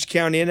in Orange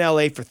County in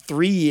LA for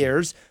 3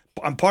 years.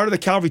 I'm part of the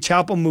Calvary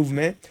Chapel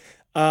movement.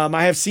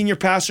 I have senior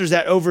pastors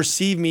that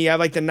oversee me. I have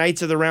like the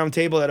Knights of the Round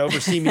Table that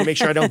oversee me to make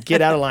sure I don't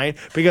get out of line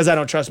because I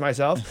don't trust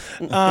myself.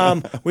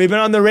 We've been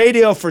on the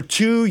radio for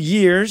 2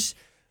 years.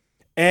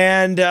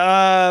 And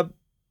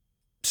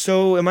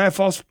so am I a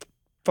false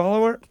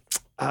follower?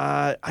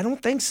 I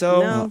don't think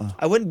so. No.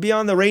 I wouldn't be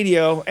on the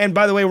radio. And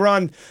by the way, we're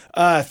on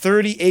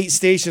 38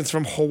 stations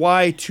from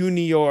Hawaii to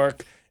New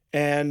York.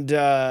 And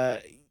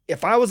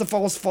if I was a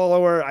false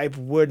follower, I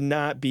would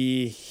not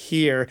be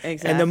here. And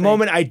the Exactly.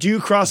 moment I do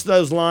cross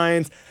those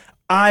lines,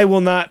 I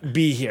will not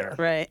be here.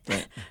 Right.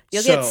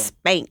 You'll So- get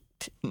spanked.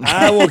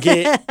 I will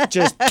get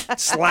just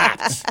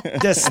slapped.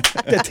 Just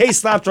the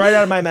taste slapped right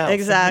out of my mouth.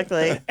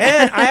 Exactly.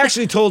 And I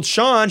actually told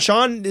Sean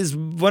is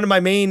one of my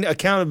main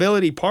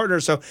accountability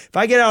partners. So if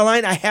I get out of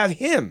line, I have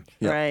him.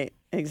 Right.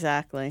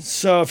 Exactly.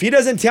 So if he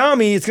doesn't tell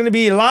me, it's going to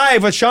be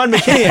live with Sean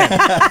McKinney.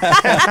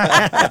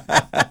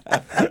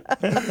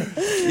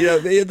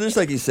 Just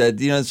like you said,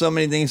 so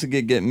many things that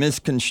get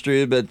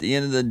misconstrued, but at the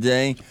end of the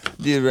day,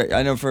 dude,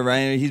 I know for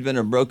Ryan, he's been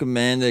a broken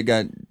man that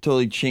got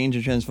totally changed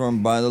and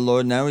transformed by the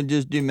Lord. Now we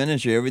just do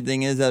ministry.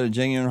 Everything is out of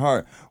genuine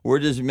heart. We're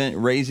just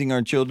raising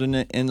our children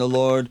in the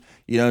Lord,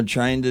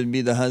 trying to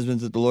be the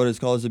husbands that the Lord has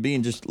called us to be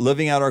and just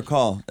living out our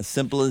call. As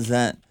simple as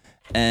that.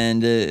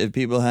 And if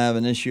people have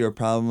an issue or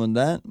problem with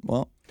that,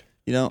 well,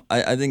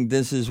 I think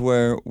this is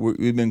where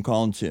we've been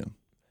called to,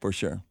 for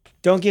sure.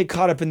 don't get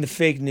caught up in the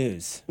fake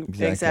news.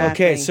 Exactly.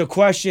 Okay, so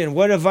question,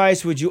 what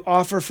advice would you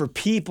offer for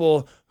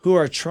people who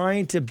are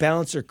trying to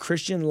balance their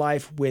Christian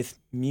life with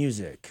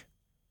music?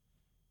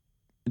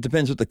 It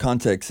depends what the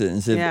context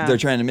is. If Yeah. they're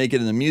trying to make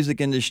it in the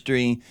music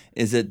industry,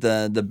 is it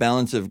the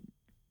balance of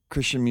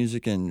Christian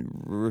music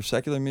and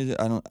secular music?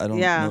 I don't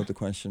Yeah. know what the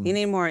question. You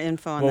need more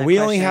info on that Well, we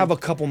only question. have a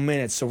couple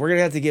minutes, so we're going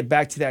to have to get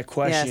back to that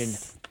question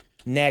Yes.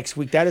 next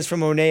week. That is from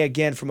Monet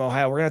again from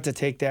Ohio. We're going to have to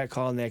take that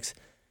call next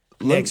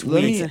Let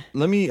week.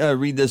 me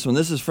read this one.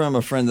 This is from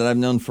a friend that I've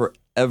known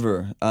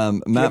forever,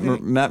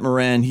 Matt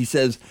Moran. He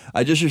says,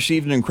 I just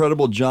received an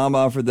incredible job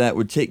offer that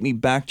would take me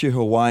back to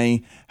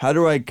Hawaii. How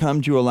do I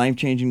come to a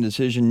life-changing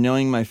decision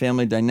knowing my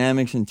family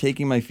dynamics and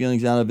taking my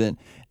feelings out of it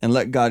and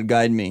let God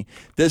guide me?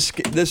 This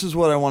is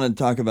what I wanted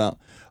to talk about.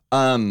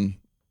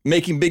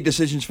 Making big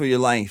decisions for your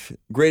life.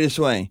 Greatest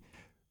way.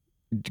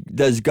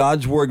 Does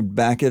God's word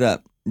back it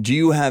up? Do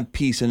you have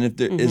peace? And if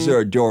there is there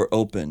a door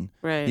open?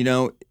 Right. You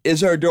know,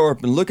 is there a door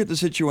open? Look at the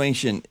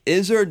situation.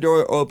 Is there a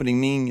door opening?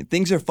 Meaning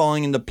things are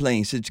falling into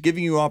place. It's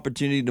giving you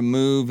opportunity to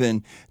move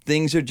and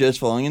things are just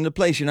falling into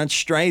place. You're not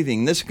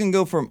striving. This can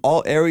go from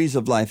all areas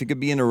of life. It could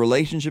be in a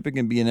relationship. It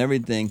can be in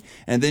everything.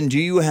 And then do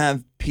you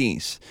have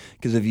peace?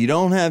 Because if you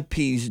don't have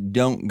peace,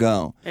 don't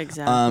go.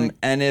 Exactly.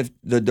 And if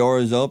the door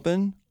is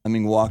open,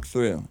 walk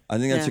through. I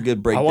think that's a good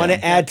I breakdown. want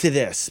to add to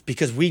this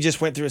because we just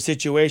went through a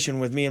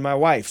situation with me and my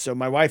wife. So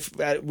my wife,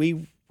 we're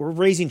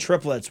raising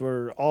triplets.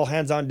 We're all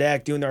hands on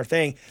deck doing our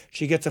thing.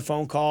 She gets a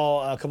phone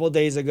call a couple of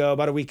days ago,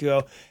 about a week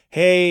ago.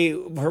 Hey,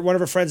 one of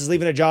her friends is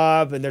leaving a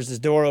job and there's this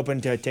door open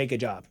to take a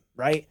job,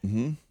 right?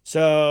 Mm-hmm.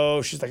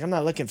 So she's like, I'm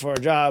not looking for a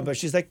job, but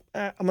she's like,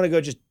 I'm going to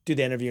go just do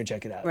the interview and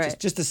check it out. Right.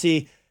 Just to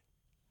see,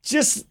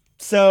 just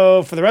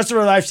so for the rest of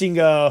her life, she can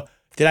go,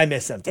 did I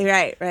miss something?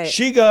 Right.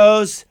 She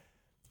goes,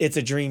 it's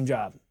a dream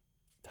job.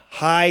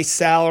 High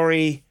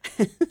salary.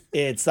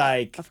 It's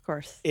like, Of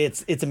course.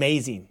 it's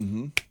amazing.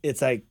 Mm-hmm.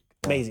 It's like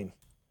amazing.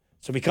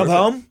 So we come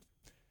home.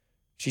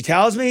 She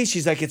tells me,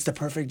 she's like, it's the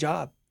perfect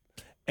job.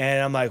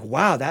 And I'm like,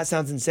 wow, that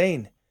sounds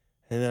insane.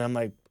 And then I'm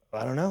like,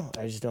 I don't know.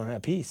 I just don't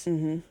have peace.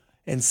 Mm-hmm.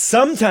 And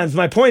sometimes,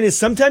 my point is,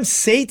 sometimes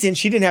Satan,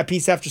 she didn't have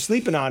peace after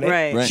sleeping on it.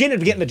 Right. She ended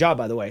up getting the job,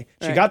 by the way.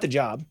 She Right. got the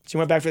job. She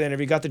went back for the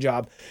interview, got the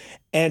job.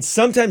 And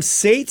sometimes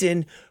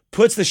Satan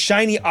puts the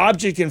shiny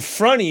object in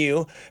front of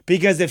you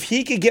because if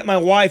he could get my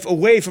wife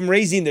away from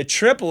raising the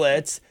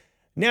triplets,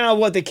 now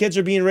what, the kids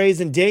are being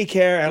raised in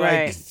daycare at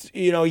Right.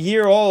 a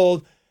year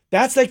old.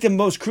 That's like the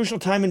most crucial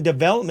time in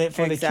development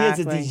for the kids at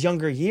Exactly. these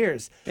younger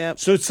years. Yep.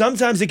 So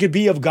sometimes it could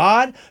be of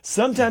God.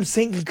 Sometimes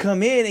Satan can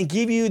come in and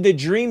give you the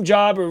dream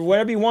job or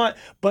whatever you want,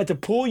 but to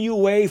pull you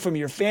away from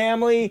your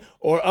family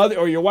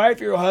or your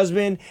wife or your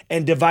husband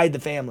and divide the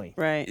family.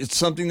 Right. It's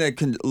something that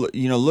can,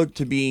 look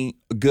to be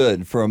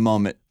good for a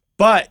moment.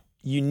 But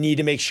you need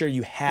to make sure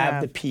you have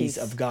Have the peace peace.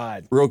 of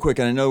God. Real quick,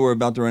 and I know we're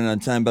about to run out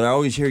of time, but I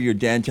always hear your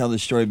dad tell the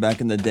story back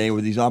in the day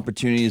with these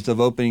opportunities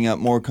of opening up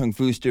more Kung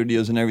Fu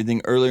studios and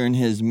everything earlier in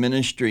his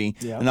ministry.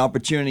 Yeah. An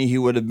opportunity he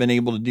would have been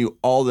able to do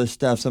all this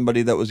stuff,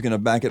 somebody that was going to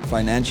back it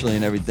financially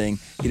and everything.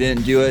 He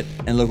didn't do it,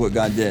 and look what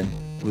God did.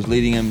 It was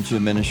leading him to a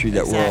ministry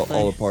that Exactly.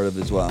 we're all a part of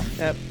as well.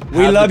 Yep. We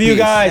Have the love you peace.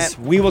 guys.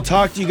 Yep. We will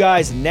talk to you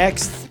guys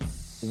next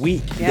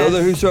week. Yeah. Go to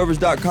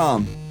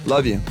whosoevers.com.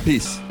 Love you.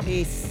 Peace.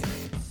 Peace.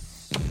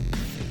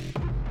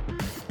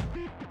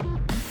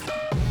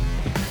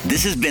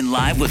 This has been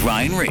Live with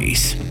Ryan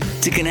Reese.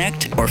 To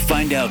connect or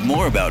find out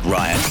more about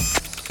Ryan,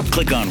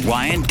 click on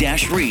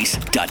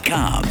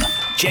ryan-reese.com.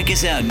 Check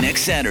us out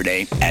next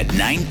Saturday at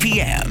 9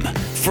 p.m.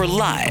 for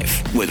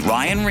Live with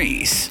Ryan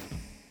Reese.